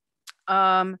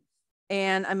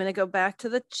 And I'm going to go back to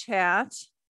the chat.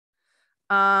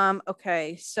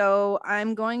 Okay, so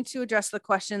I'm going to address the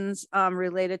questions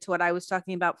related to what I was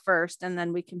talking about first, and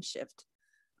then we can shift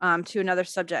to another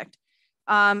subject.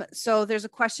 So there's a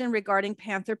question regarding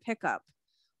Panther Pickup.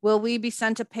 Will we be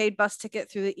sent a paid bus ticket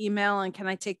through the email, and can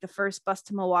I take the first bus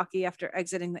to Milwaukee after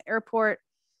exiting the airport?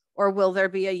 Or will there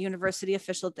be a university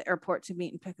official at the airport to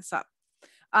meet and pick us up?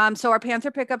 So our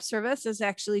Panther Pickup service is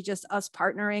actually just us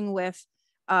partnering with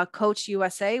Coach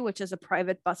USA, which is a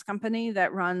private bus company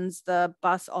that runs the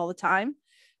bus all the time.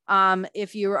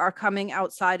 If you are coming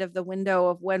outside of the window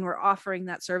of when we're offering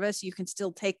that service, you can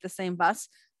still take the same bus.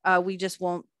 We just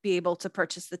won't be able to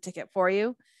purchase the ticket for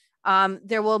you.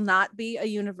 There will not be a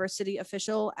university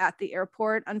official at the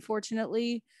airport,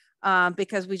 unfortunately,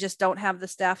 because we just don't have the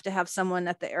staff to have someone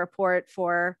at the airport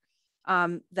for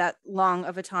that long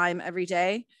of a time every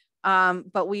day.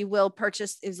 But we will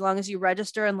purchase, as long as you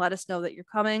register and let us know that you're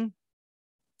coming,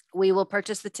 we will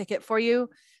purchase the ticket for you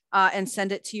and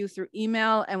send it to you through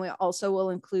email. And we also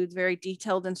will include very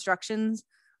detailed instructions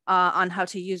on how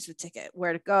to use the ticket,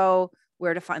 where to go,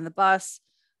 where to find the bus.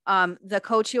 The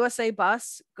Coach USA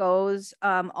bus goes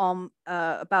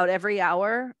about every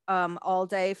hour, all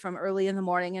day from early in the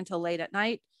morning until late at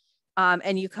night.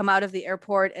 And you come out of the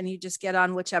airport and you just get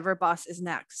on whichever bus is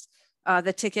next.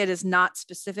 The ticket is not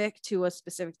specific to a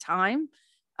specific time.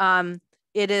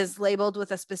 It is labeled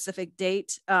with a specific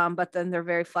date, but then they're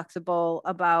very flexible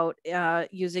about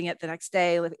using it the next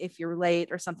day if you're late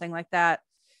or something like that.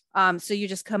 So you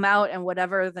just come out, and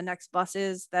whatever the next bus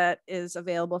is that is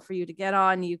available for you to get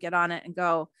on, you get on it and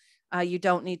go. You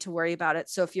don't need to worry about it.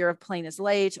 So if your plane is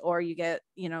late, or you get,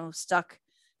 stuck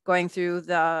going through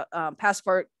the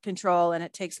passport control and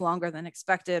it takes longer than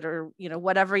expected, or,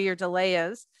 whatever your delay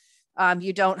is,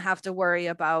 you don't have to worry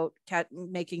about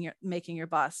making your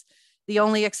bus. The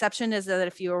only exception is that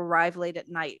if you arrive late at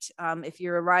night, if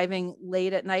you're arriving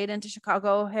late at night into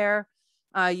Chicago O'Hare,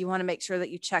 you want to make sure that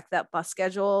you check that bus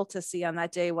schedule to see on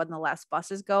that day when the last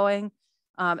bus is going.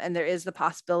 And there is the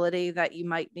possibility that you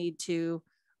might need to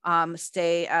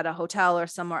stay at a hotel or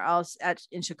somewhere else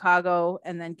in Chicago,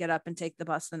 and then get up and take the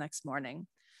bus the next morning.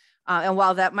 And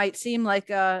while that might seem like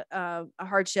a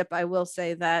hardship, I will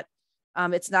say that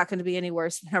it's not going to be any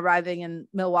worse than arriving in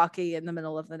Milwaukee in the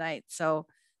middle of the night. So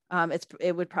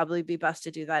it would probably be best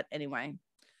to do that anyway.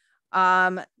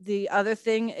 The other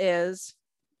thing is,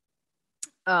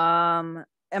 am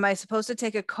I supposed to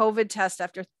take a COVID test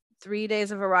after 3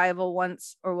 days of arrival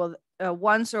once, or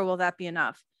will that be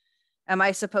enough? Am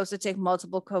I supposed to take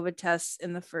multiple COVID tests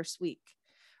in the first week?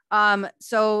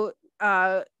 So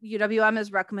UWM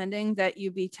is recommending that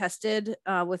you be tested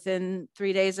within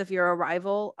 3 days of your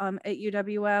arrival at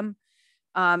UWM.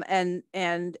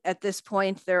 And at this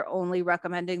point, they're only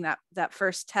recommending that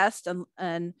first test.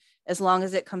 And as long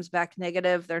as it comes back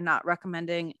negative, they're not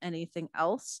recommending anything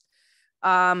else.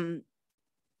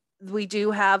 We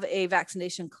do have a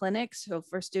vaccination clinic. So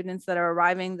for students that are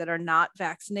arriving that are not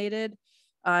vaccinated,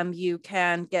 you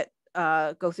can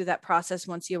go through that process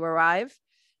once you arrive.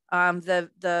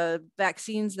 The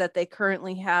vaccines that they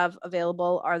currently have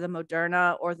available are the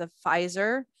Moderna or the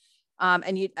Pfizer.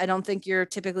 And I don't think you're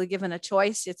typically given a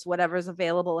choice. It's whatever's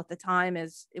available at the time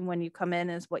when you come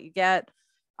in is what you get.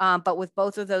 But with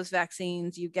both of those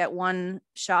vaccines, you get one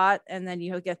shot, and then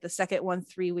you get the second one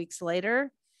 3 weeks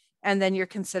later. And then you're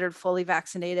considered fully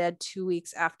vaccinated 2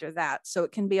 weeks after that. So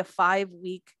it can be a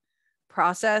 5-week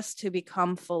process to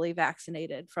become fully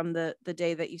vaccinated from the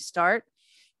day that you start.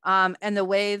 And the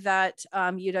way that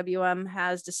UWM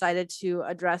has decided to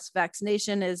address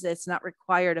vaccination is it's not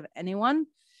required of anyone.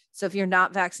 So if you're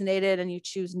not vaccinated and you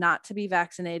choose not to be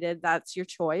vaccinated, that's your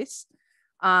choice.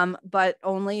 But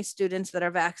only students that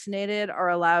are vaccinated are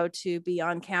allowed to be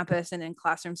on campus and in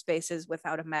classroom spaces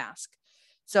without a mask.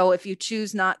 So if you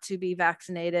choose not to be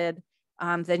vaccinated,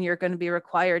 then you're going to be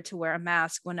required to wear a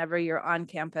mask whenever you're on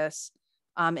campus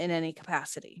in any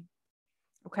capacity.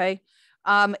 Okay.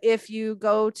 If you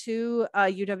go to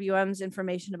UWM's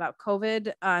information about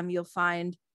COVID, you'll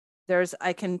find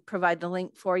I can provide the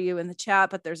link for you in the chat,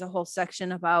 but there's a whole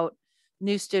section about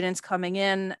new students coming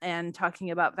in and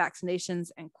talking about vaccinations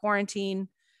and quarantine.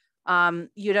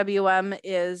 UWM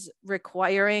is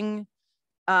requiring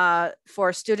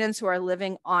for students who are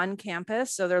living on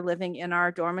campus, so they're living in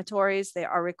our dormitories, they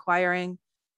are requiring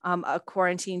a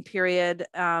quarantine period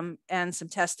and some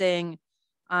testing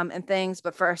and things.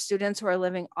 But for our students who are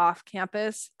living off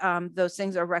campus, those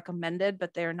things are recommended,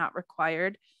 but they are not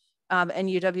required. And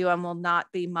UWM will not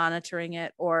be monitoring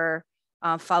it or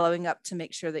following up to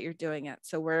make sure that you're doing it.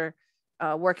 So we're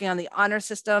working on the honor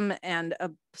system and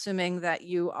assuming that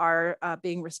you are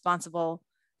being responsible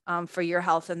for your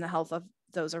health and the health of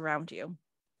those around you.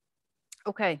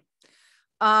 Okay.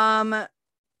 A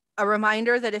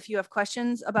reminder that if you have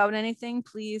questions about anything,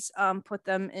 please put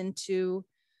them into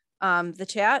the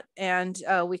chat and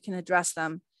we can address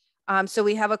them. So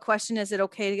we have a question: is it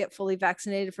okay to get fully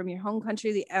vaccinated from your home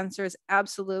country? The answer is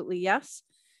absolutely yes.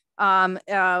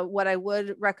 What I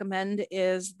would recommend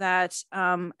is that,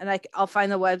 and I'll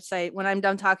find the website. When I'm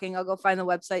done talking, I'll go find the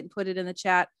website and put it in the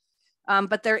chat.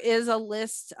 But there is a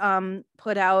list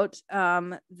put out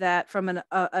that from an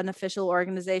official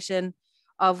organization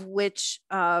of which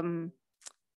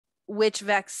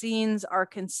vaccines are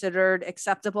considered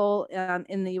acceptable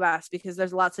in the US, because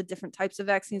there's lots of different types of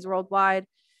vaccines worldwide.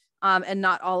 And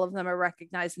not all of them are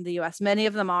recognized in the US. Many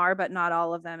of them are, but not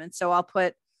all of them. And so I'll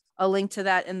put a link to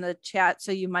that in the chat.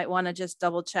 So you might want to just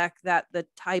double check that the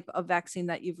type of vaccine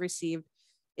that you've received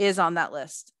is on that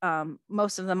list.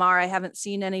 Most of them are. I haven't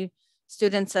seen any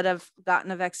students that have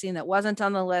gotten a vaccine that wasn't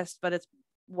on the list, but it's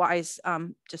wise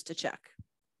just to check.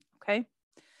 Okay.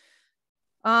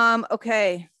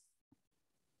 Okay.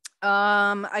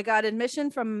 I got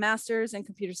admission from a master's in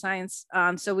computer science.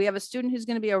 So we have a student who's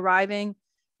going to be arriving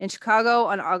in Chicago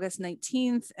on August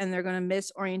 19th, and they're going to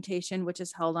miss orientation, which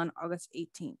is held on August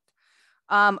 18th.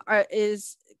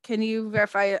 Can you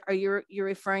verify, are you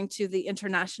referring to the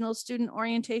international student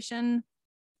orientation,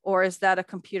 or is that a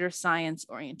computer science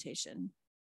orientation?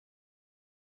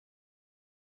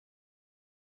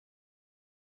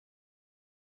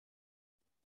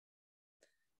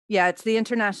 Yeah, it's the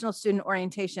International Student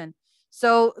Orientation.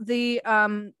 So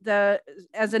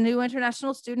as a new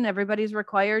international student, everybody's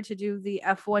required to do the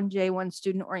F1J1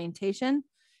 student orientation.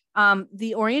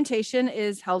 The orientation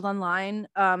is held online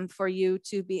for you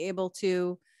to be able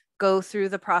to go through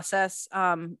the process,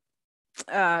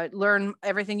 learn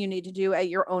everything you need to do at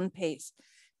your own pace.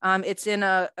 It's in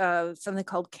something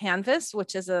called Canvas,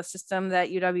 which is a system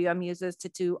that UWM uses to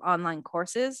do online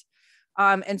courses.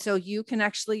 And so you can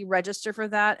actually register for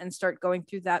that and start going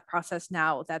through that process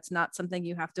now. That's not something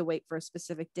you have to wait for a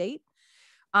specific date.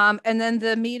 And then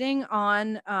the meeting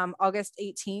on August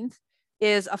 18th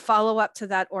is a follow-up to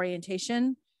that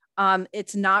orientation.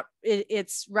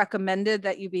 It's recommended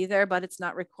that you be there, but it's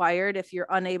not required. If you're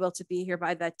unable to be here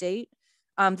by that date,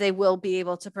 they will be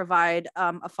able to provide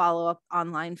a follow-up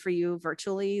online for you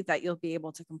virtually that you'll be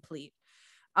able to complete.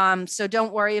 So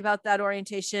don't worry about that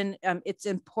orientation. It's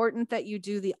important that you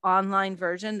do the online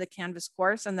version, the Canvas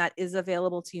course, and that is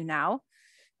available to you now.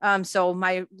 So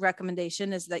my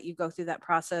recommendation is that you go through that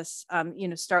process,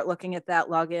 start looking at that,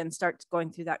 log in, start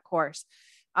going through that course.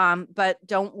 But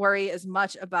don't worry as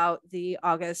much about the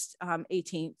August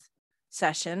 18th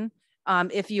session.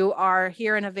 If you are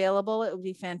here and available, it would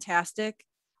be fantastic.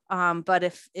 But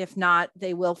if not,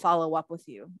 they will follow up with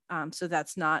you. So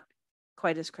that's not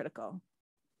quite as critical.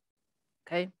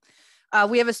 Okay.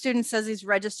 We have a student says he's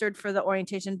registered for the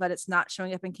orientation, but it's not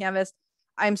showing up in Canvas.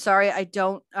 I'm sorry, I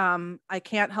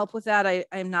can't help with that.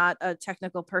 I'm not a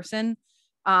technical person.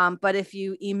 But if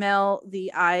you email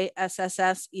the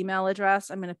ISSS email address,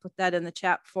 I'm going to put that in the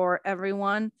chat for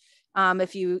everyone.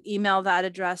 If you email that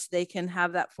address, they can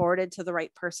have that forwarded to the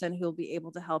right person who will be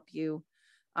able to help you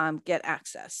get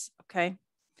access. Okay.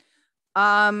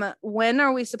 When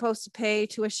are we supposed to pay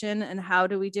tuition and how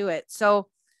do we do it? So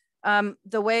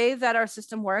the way that our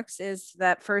system works is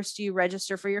that first you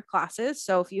register for your classes.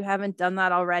 So if you haven't done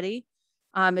that already,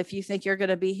 if you think you're going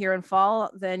to be here in fall,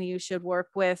 then you should work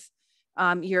with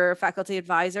your faculty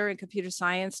advisor in computer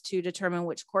science to determine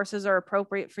which courses are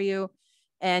appropriate for you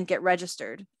and get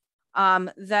registered.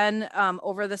 Then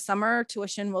over the summer,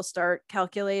 tuition will start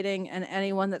calculating, and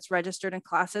anyone that's registered in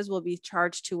classes will be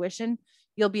charged tuition.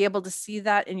 You'll be able to see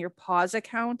that in your PAWS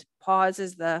account. PAWS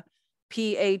is the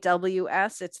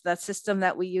PAWS. It's the system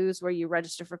that we use where you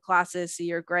register for classes, see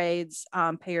your grades,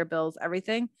 pay your bills,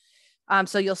 everything.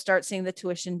 So you'll start seeing the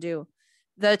tuition due.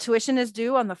 The tuition is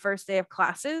due on the first day of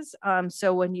classes.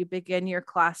 So when you begin your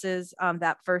classes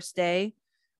that first day,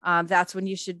 that's when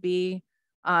you should be,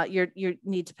 you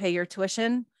need to pay your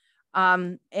tuition.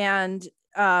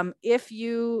 If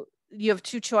you have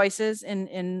two choices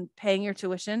in paying your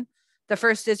tuition. The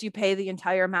first is you pay the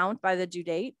entire amount by the due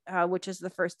date, which is the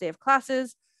first day of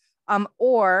classes,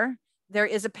 or there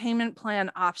is a payment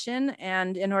plan option.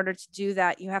 And in order to do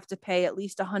that, you have to pay at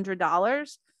least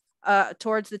 $100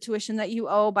 towards the tuition that you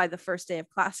owe by the first day of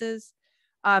classes.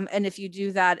 And if you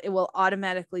do that, it will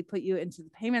automatically put you into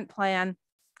the payment plan,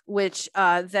 which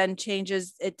then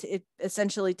changes, it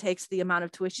essentially takes the amount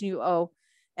of tuition you owe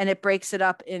and it breaks it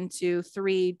up into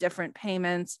 3 different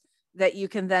payments that you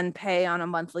can then pay on a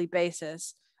monthly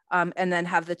basis, and then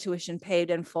have the tuition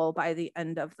paid in full by the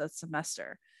end of the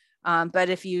semester. But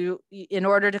in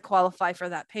order to qualify for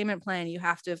that payment plan, you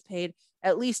have to have paid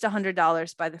at least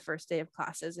 $100 by the first day of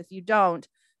classes. If you don't,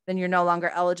 then you're no longer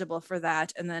eligible for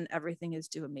that, and then everything is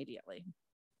due immediately.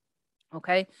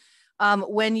 Okay.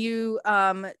 When you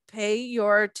pay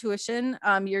your tuition,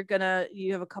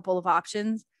 you have a couple of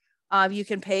options. You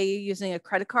can pay using a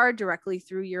credit card directly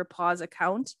through your PAWS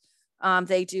account.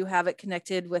 They do have it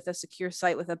connected with a secure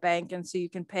site with a bank. And so you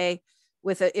can pay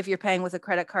if you're paying with a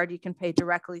credit card, you can pay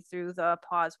directly through the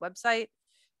PAWS website.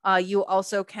 You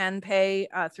also can pay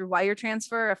through wire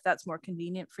transfer if that's more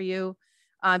convenient for you.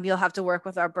 You'll have to work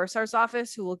with our bursar's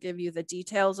office, who will give you the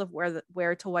details of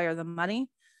where to wire the money.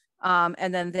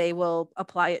 And then they will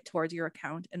apply it towards your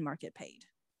account and mark it paid.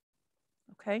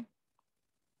 Okay.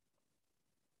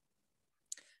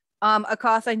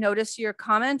 Akath, I noticed your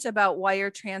comment about wire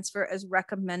transfer as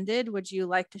recommended. Would you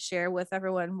like to share with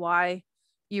everyone why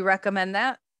you recommend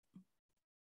that?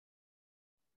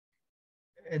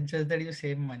 It's just that you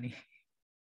save money.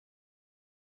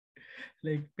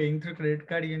 Like paying through credit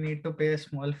card, you need to pay a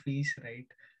small fees, right?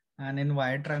 And in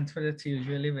wire transfer, it's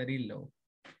usually very low.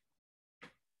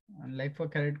 And like for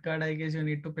credit card, I guess you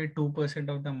need to pay 2%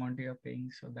 of the amount you're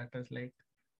paying. So that is like.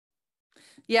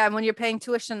 Yeah, and when you're paying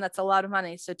tuition, that's a lot of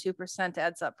money. So 2%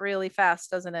 adds up really fast,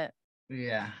 doesn't it?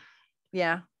 Yeah.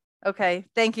 Yeah. Okay.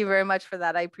 Thank you very much for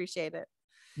that. I appreciate it.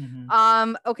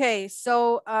 Mm-hmm. Okay,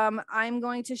 so I'm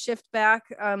going to shift back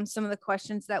some of the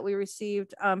questions that we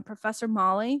received. Professor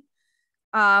Molly,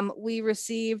 We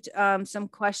received some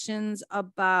questions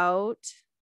about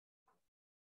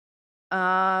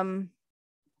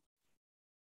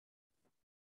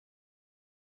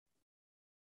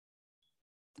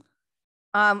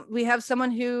we have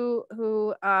someone who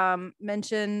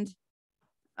mentioned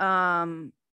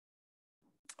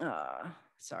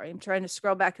sorry, I'm trying to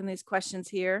scroll back in these questions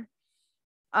here.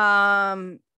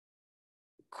 Some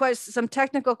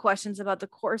technical questions about the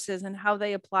courses and how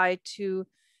they apply to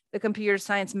the computer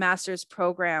science master's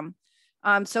program.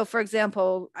 So for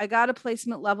example, I got a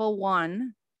placement level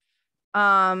 1.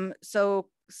 So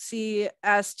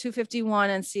CS 251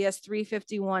 and CS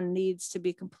 351 needs to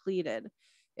be completed.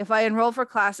 If I enroll for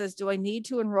classes, do I need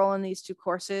to enroll in these 2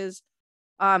 courses?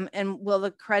 And will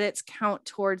the credits count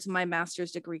towards my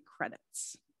master's degree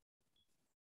credits?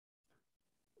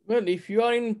 Well, if you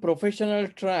are in professional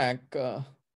track,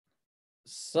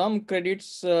 some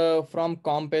credits from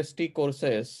CompST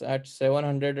courses at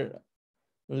 700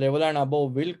 level and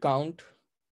above will count.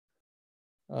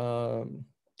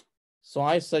 So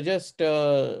I suggest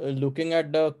looking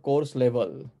at the course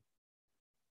level.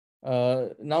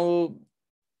 Now,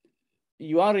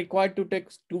 you are required to take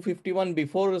 251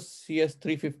 before CS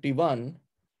 351,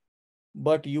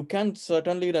 but you can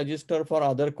certainly register for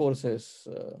other courses.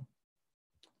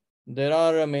 There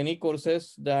are many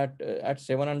courses that at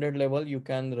 700 level you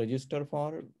can register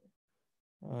for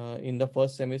in the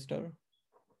first semester.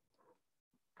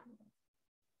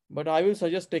 But I will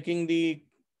suggest taking the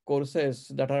courses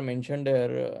that are mentioned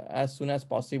there as soon as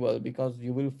possible, because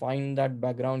you will find that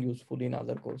background useful in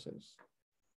other courses.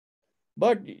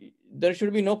 But there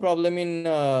should be no problem in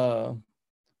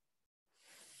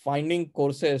finding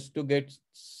courses to get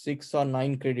 6 or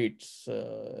 9 credits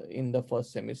in the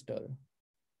first semester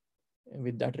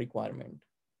with that requirement.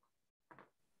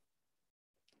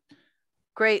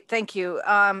 Great, thank you.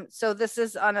 So this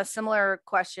is on a similar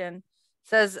question. It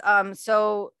says,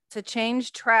 so to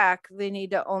change track, they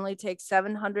need to only take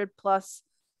 700 plus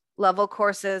level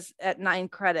courses at 9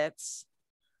 credits.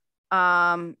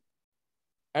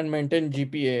 And maintain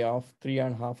GPA of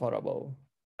 3.5 or above.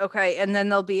 Okay, and then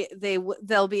they'll be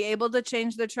able to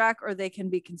change their track, or they can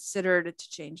be considered to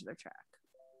change their track.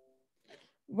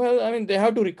 Well, I mean, they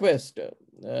have to request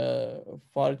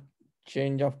for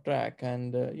change of track,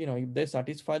 and if they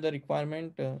satisfy the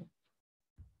requirement,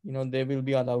 they will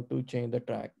be allowed to change the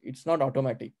track. It's not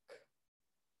automatic,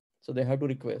 so they have to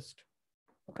request.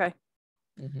 Okay.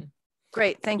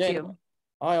 Great, thank you.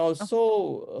 I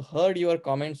also heard your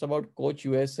comments about Coach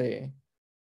USA.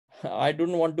 I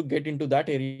don't want to get into that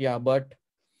area, but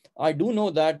I do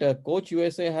know that Coach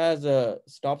USA has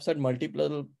stops at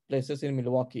multiple places in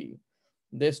Milwaukee.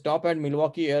 They stop at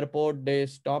Milwaukee Airport. They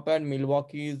stop at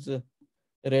Milwaukee's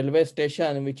railway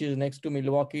station, which is next to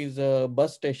Milwaukee's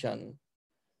bus station.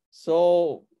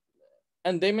 So,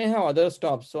 and they may have other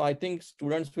stops. So I think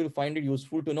students will find it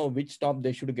useful to know which stop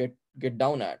they should get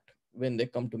down at when they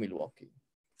come to Milwaukee.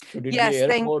 Should it be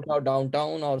airport or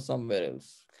downtown or somewhere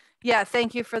else? Yeah,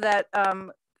 thank you for that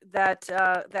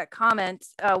that comment.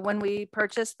 When we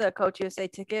purchase the Coach USA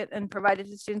ticket and provide it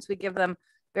to students, we give them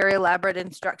very elaborate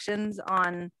instructions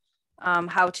on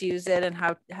how to use it and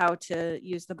how to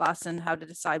use the bus and how to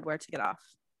decide where to get off.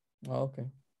 Okay.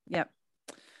 Yep.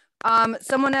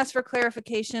 Someone asked for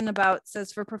clarification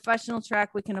says for professional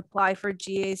track, we can apply for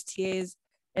GAs, TAs,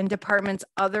 and departments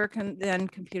other than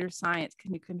computer science.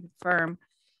 Can you confirm?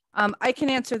 I can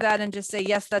answer that and just say,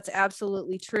 yes, that's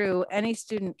absolutely true. Any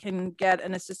student can get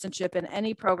an assistantship in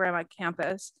any program on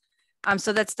campus.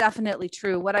 So that's definitely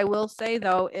true. What I will say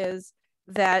though is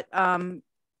that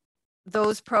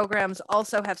those programs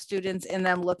also have students in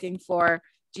them looking for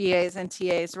GAs and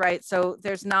TAs, right? So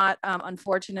there's not,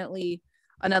 unfortunately,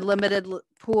 an unlimited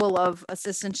pool of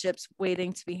assistantships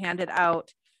waiting to be handed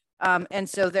out. And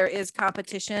so there is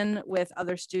competition with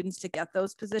other students to get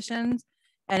those positions.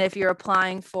 And if you're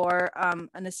applying for an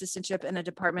assistantship in a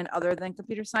department other than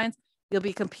computer science, you'll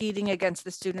be competing against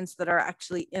the students that are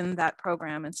actually in that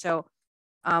program. And so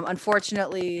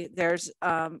unfortunately, there's,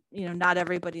 not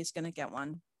everybody's going to get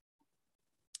one,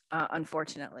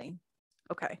 unfortunately.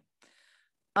 Okay.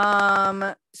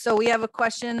 So we have a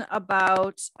question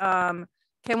about,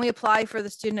 can we apply for the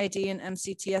student ID and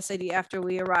MCTS ID after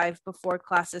we arrive before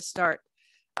classes start?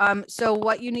 So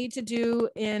what you need to do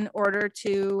in order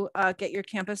to get your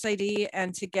campus ID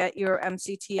and to get your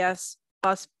MCTS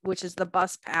bus, which is the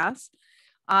bus pass,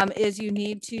 is you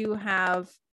need to have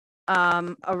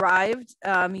arrived,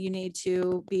 you need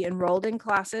to be enrolled in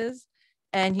classes,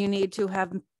 and you need to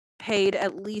have paid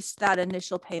at least that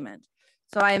initial payment.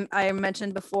 So I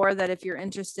mentioned before that if you're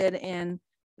interested in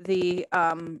the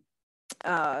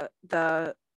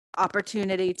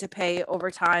opportunity to pay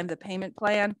over time, the payment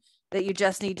plan, that you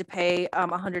just need to pay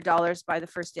 $100 by the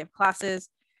first day of classes.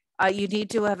 You need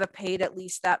to have paid at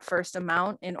least that first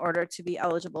amount in order to be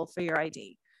eligible for your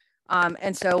ID.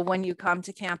 And so when you come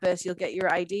to campus, you'll get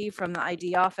your ID from the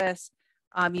ID office.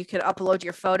 You can upload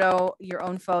your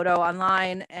own photo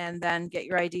online, and then get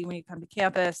your ID when you come to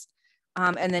campus.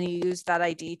 And then you use that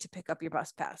ID to pick up your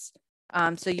bus pass.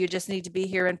 So you just need to be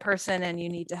here in person, and you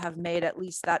need to have made at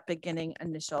least that beginning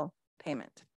initial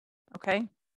payment. Okay.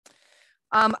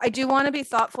 I do want to be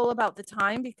thoughtful about the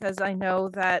time, because I know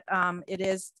that it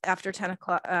is after 10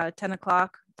 o'clock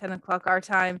our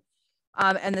time.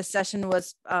 And the session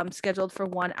was scheduled for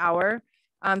 1 hour.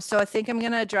 So I think I'm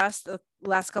going to address the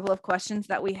last couple of questions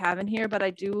that we have in here, but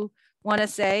I do want to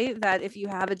say that if you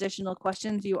have additional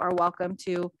questions, you are welcome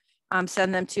to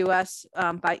send them to us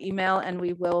by email, and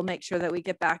we will make sure that we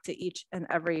get back to each and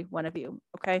every one of you.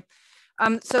 Okay.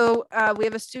 So we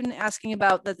have a student asking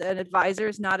about that an advisor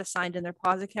is not assigned in their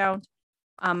pause account,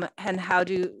 and how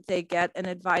do they get an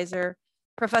advisor?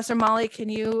 Professor Molly, can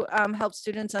you help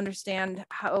students understand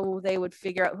how they would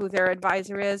figure out who their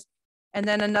advisor is? And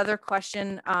then another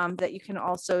question that you can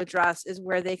also address is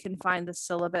where they can find the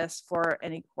syllabus for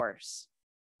any course.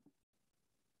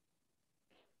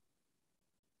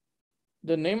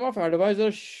 The name of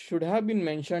advisor should have been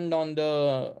mentioned on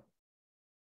the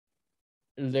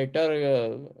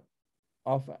letter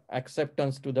of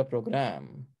acceptance to the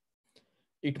program.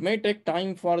 It may take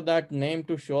time for that name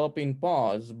to show up in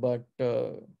pause, but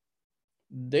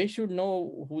they should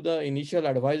know who the initial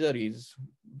advisor is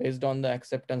based on the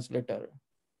acceptance letter.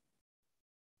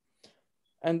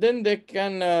 And then they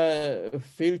can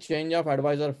fill change of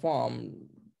advisor form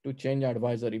to change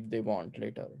advisor if they want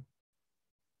later.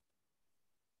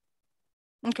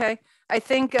 Okay, I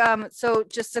think, so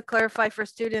just to clarify for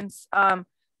students,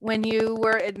 when you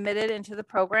were admitted into the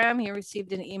program, you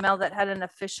received an email that had an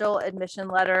official admission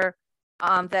letter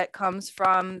that comes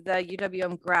from the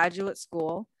UWM graduate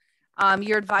school.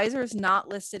 Your advisor is not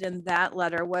listed in that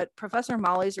letter. What Professor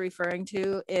Molly is referring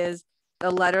to is the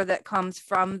letter that comes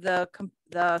from the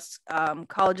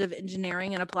College of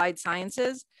Engineering and Applied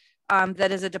Sciences.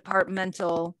 That is a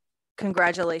departmental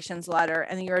congratulations letter,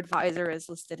 and your advisor is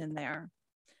listed in there.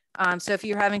 So if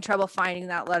you're having trouble finding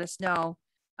that, let us know.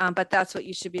 But that's what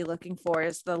you should be looking for,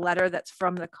 is the letter that's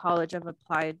from the College of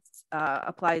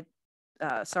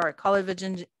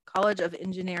College of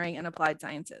Engineering and Applied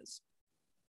Sciences.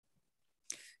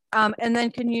 And then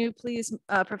can you please,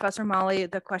 Professor Molly,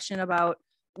 the question about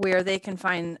where they can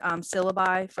find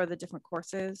syllabi for the different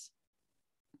courses?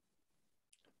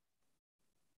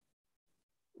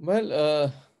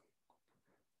 Well,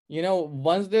 you know,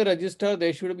 once they register,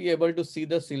 they should be able to see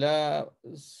the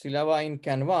syllaba in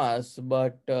Canvas.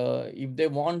 But if they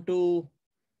want to,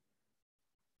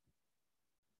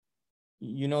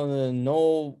 you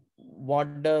know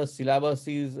what the syllabus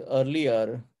is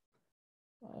earlier,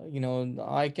 you know,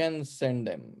 I can send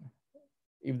them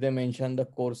if they mention the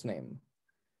course name.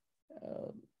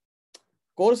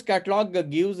 Course catalog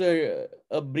gives a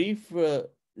brief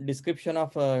description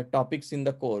of topics in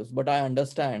the course, but I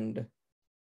understand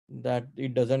that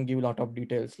it doesn't give a lot of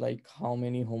details, like how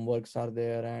many homeworks are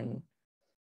there and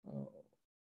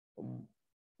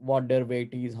what their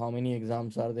weight is, how many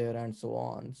exams are there, and so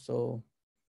on. So,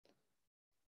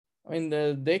 I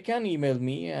mean, they can email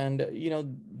me, and you know,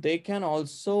 they can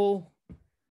also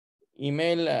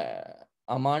email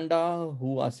Amanda,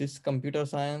 who assists computer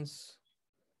science,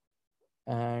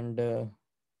 and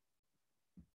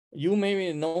you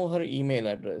may know her email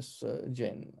address,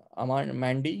 Jen.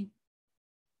 Mandy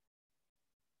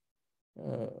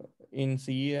in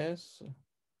CES.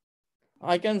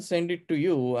 I can send it to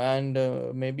you, and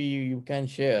maybe you can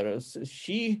share.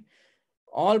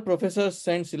 All professors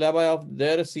send syllabi of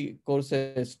their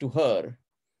courses to her,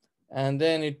 and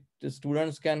then the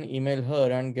students can email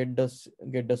her and get the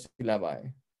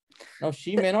syllabi. Now,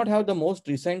 she may not have the most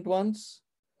recent ones.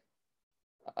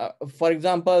 For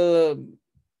example,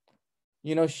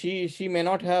 you know, she may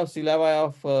not have syllabi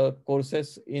of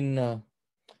courses in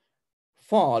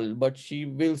fall, but she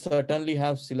will certainly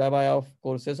have syllabi of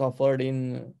courses offered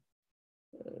in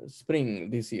spring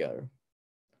this year.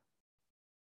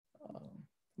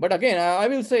 But again, I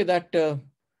will say that,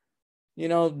 you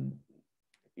know,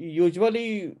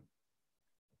 usually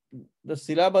the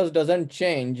syllabus doesn't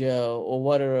change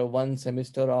over one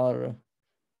semester or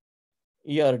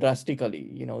year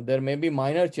drastically. You know, there may be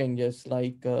minor changes,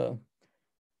 like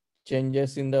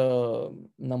changes in the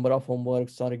number of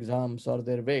homeworks or exams or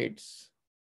their weights,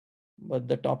 but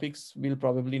the topics will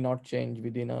probably not change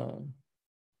within a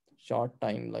short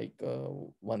time, like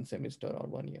one semester or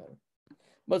 1 year.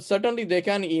 But certainly they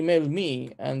can email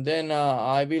me, and then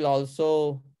I will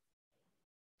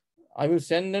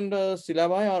send them the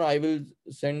syllabi, or I will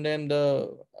send them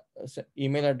the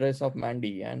email address of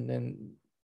Mandy, and then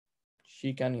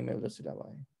she can email the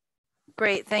syllabi.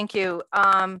 Great, thank you.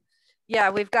 Yeah,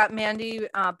 we've got Mandy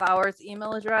Bauer's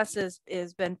email address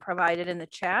is been provided in the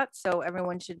chat, so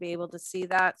everyone should be able to see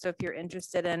that. So if you're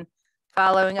interested in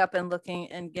following up and looking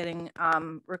and getting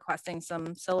requesting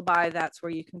some syllabi, that's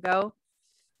where you can go.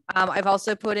 I've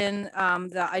also put in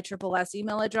the ISSS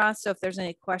email address, so if there's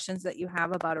any questions that you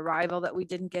have about Arrival that we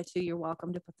didn't get to, you're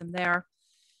welcome to put them there.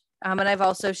 And I've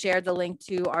also shared the link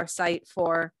to our site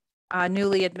for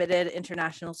newly admitted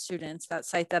international students, that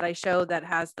site that I showed that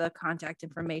has the contact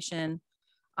information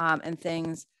and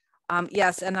things.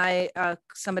 Yes, and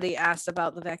somebody asked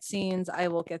about the vaccines. I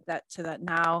will get to that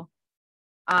now.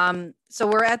 So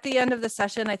we're at the end of the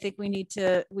session. I think we need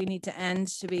to end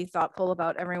to be thoughtful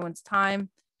about everyone's time.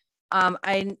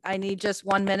 I need just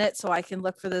 1 minute so I can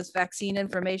look for this vaccine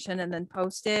information and then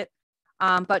post it.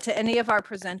 But to any of our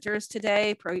presenters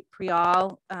today,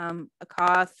 Priyal,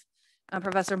 Akath,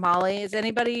 Professor Molly, does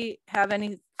anybody have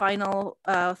any final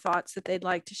thoughts that they'd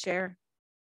like to share?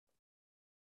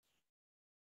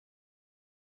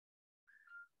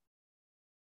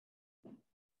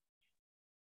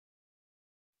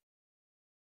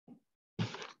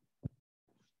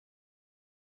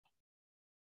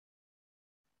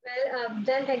 Well,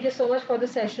 Jen, thank you so much for the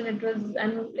session. It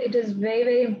is very,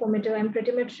 very informative. I'm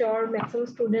pretty much sure maximum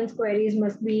students' queries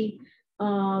must be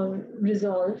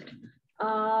resolved.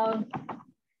 Well,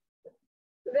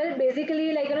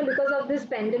 basically, because of this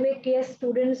pandemic, yes,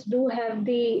 students do have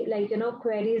the,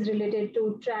 queries related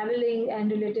to traveling and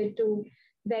related to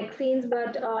vaccines,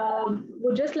 but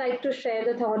would just like to share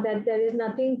the thought that there is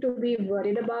nothing to be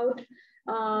worried about.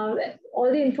 All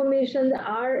the information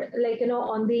are,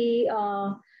 on the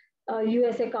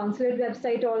USA consulate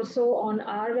website, also on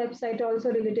our website, also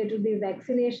related to the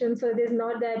vaccination. So it is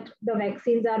not that the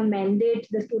vaccines are mandate.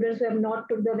 The students who have not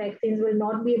took the vaccines will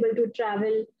not be able to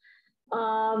travel.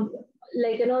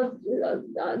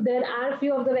 There are a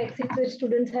few of the vaccines which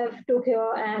students have took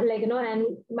here, and and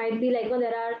might be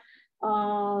there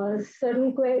are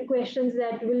certain questions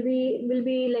that will be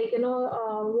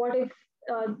what if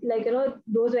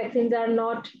those vaccines are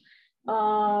not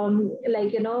what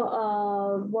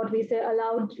we say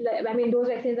allowed. I mean, those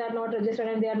vaccines are not registered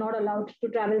and they are not allowed to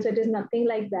travel. So it is nothing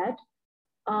like that.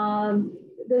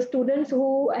 The students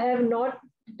who have not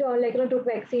took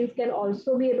vaccines can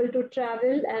also be able to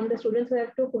travel, and the students who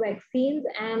have took vaccines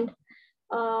and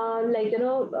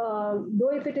though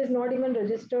if it is not even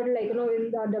registered in the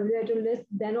WHO list,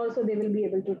 then also they will be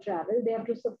able to travel. They have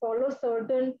to follow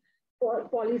certain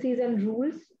policies and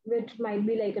rules, which might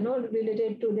be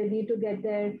related to they need to get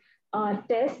their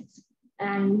tests,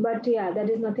 but yeah, that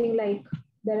is nothing like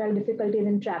there are difficulties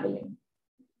in traveling.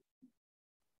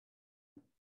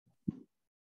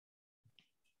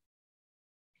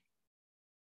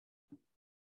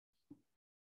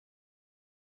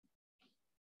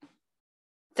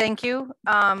 Thank you,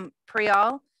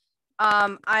 Priyal.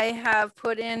 I have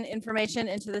put in information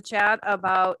into the chat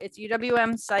about its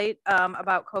UWM site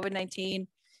about COVID-19.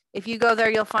 If you go there,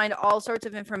 you'll find all sorts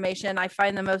of information. I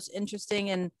find the most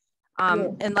interesting and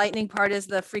enlightening part is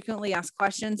the frequently asked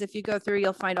questions. If you go through,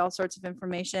 you'll find all sorts of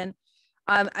information.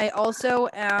 I also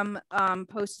am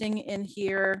posting in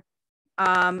here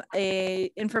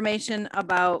information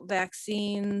about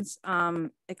vaccines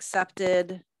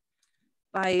accepted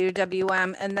by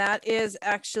UWM, and that is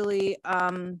actually,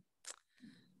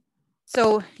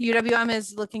 so UWM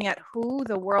is looking at WHO,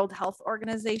 the World Health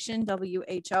Organization,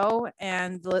 WHO,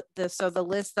 and so the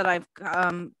list that I've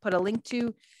put a link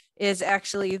to is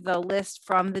actually the list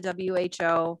from the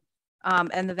WHO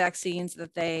and the vaccines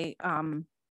that they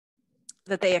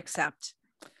accept.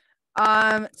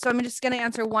 So I'm just going to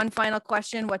answer one final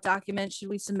question. What documents should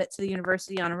we submit to the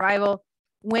university on arrival?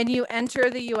 When you enter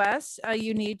the US,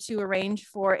 you need to arrange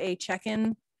for a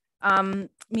check-in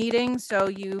meeting. So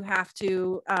you have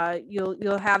to,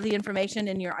 you'll have the information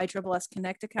in your ISSS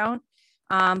Connect account,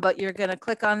 but you're going to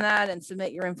click on that and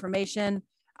submit your information.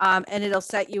 And it'll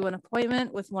set you an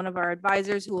appointment with one of our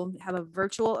advisors who will have a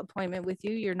virtual appointment with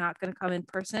you. You're not going to come in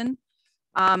person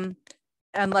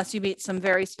unless you meet some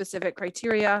very specific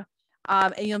criteria.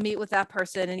 And you'll meet with that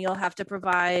person and you'll have to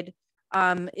provide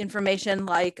information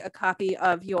like a copy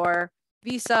of your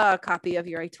visa, a copy of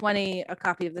your I-20, a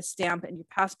copy of the stamp and your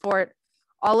passport.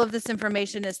 All of this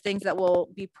information is things that will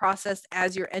be processed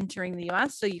as you're entering the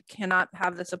US. So you cannot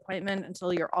have this appointment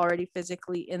until you're already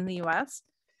physically in the US.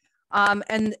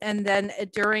 And then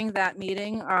during that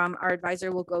meeting, our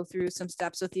advisor will go through some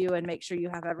steps with you and make sure you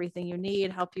have everything you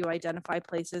need, help you identify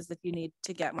places that you need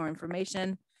to get more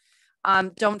information.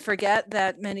 Don't forget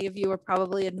that many of you are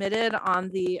probably admitted on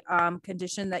the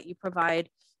condition that you provide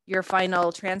your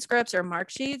final transcripts or mark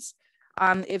sheets.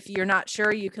 If you're not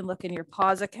sure, you can look in your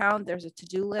pause account. There's a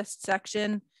to-do list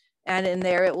section, and in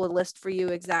there it will list for you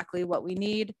exactly what we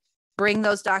need. Bring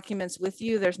those documents with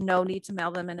you. There's no need to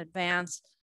mail them in advance.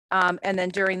 And then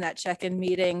during that check-in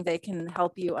meeting, they can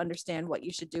help you understand what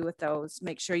you should do with those.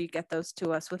 Make sure you get those to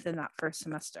us within that first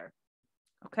semester.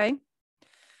 Okay.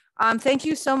 Thank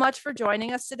you so much for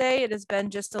joining us today. It has been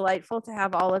just delightful to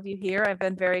have all of you here. I've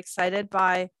been very excited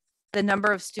by the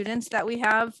number of students that we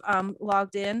have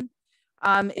logged in.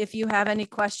 If you have any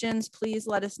questions, please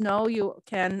let us know. You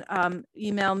can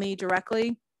email me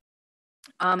directly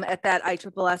at that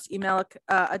ISSS email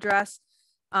address.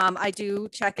 I do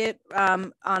check it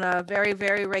on a very,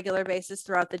 very regular basis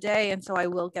throughout the day. And so I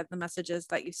will get the messages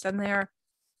that you send there.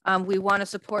 We want to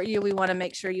support you. We want to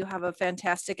make sure you have a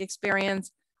fantastic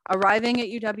experience arriving at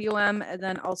UWM and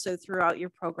then also throughout your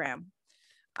program.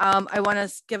 I want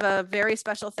to give a very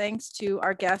special thanks to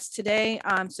our guests today.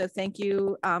 So thank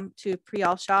you to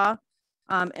Priyal Shah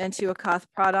and to Akath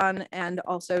Pradhan and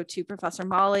also to Professor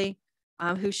Molly,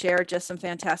 who shared just some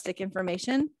fantastic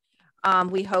information.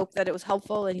 We hope that it was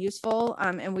helpful and useful,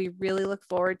 and we really look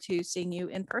forward to seeing you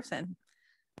in person.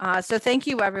 So thank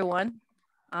you, everyone.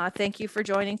 Thank you for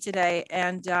joining today,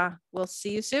 and we'll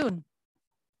see you soon.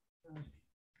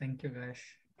 Thank you, guys.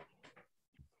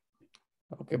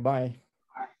 Okay, bye.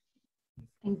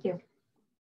 Thank you.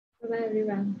 Bye,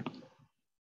 everyone.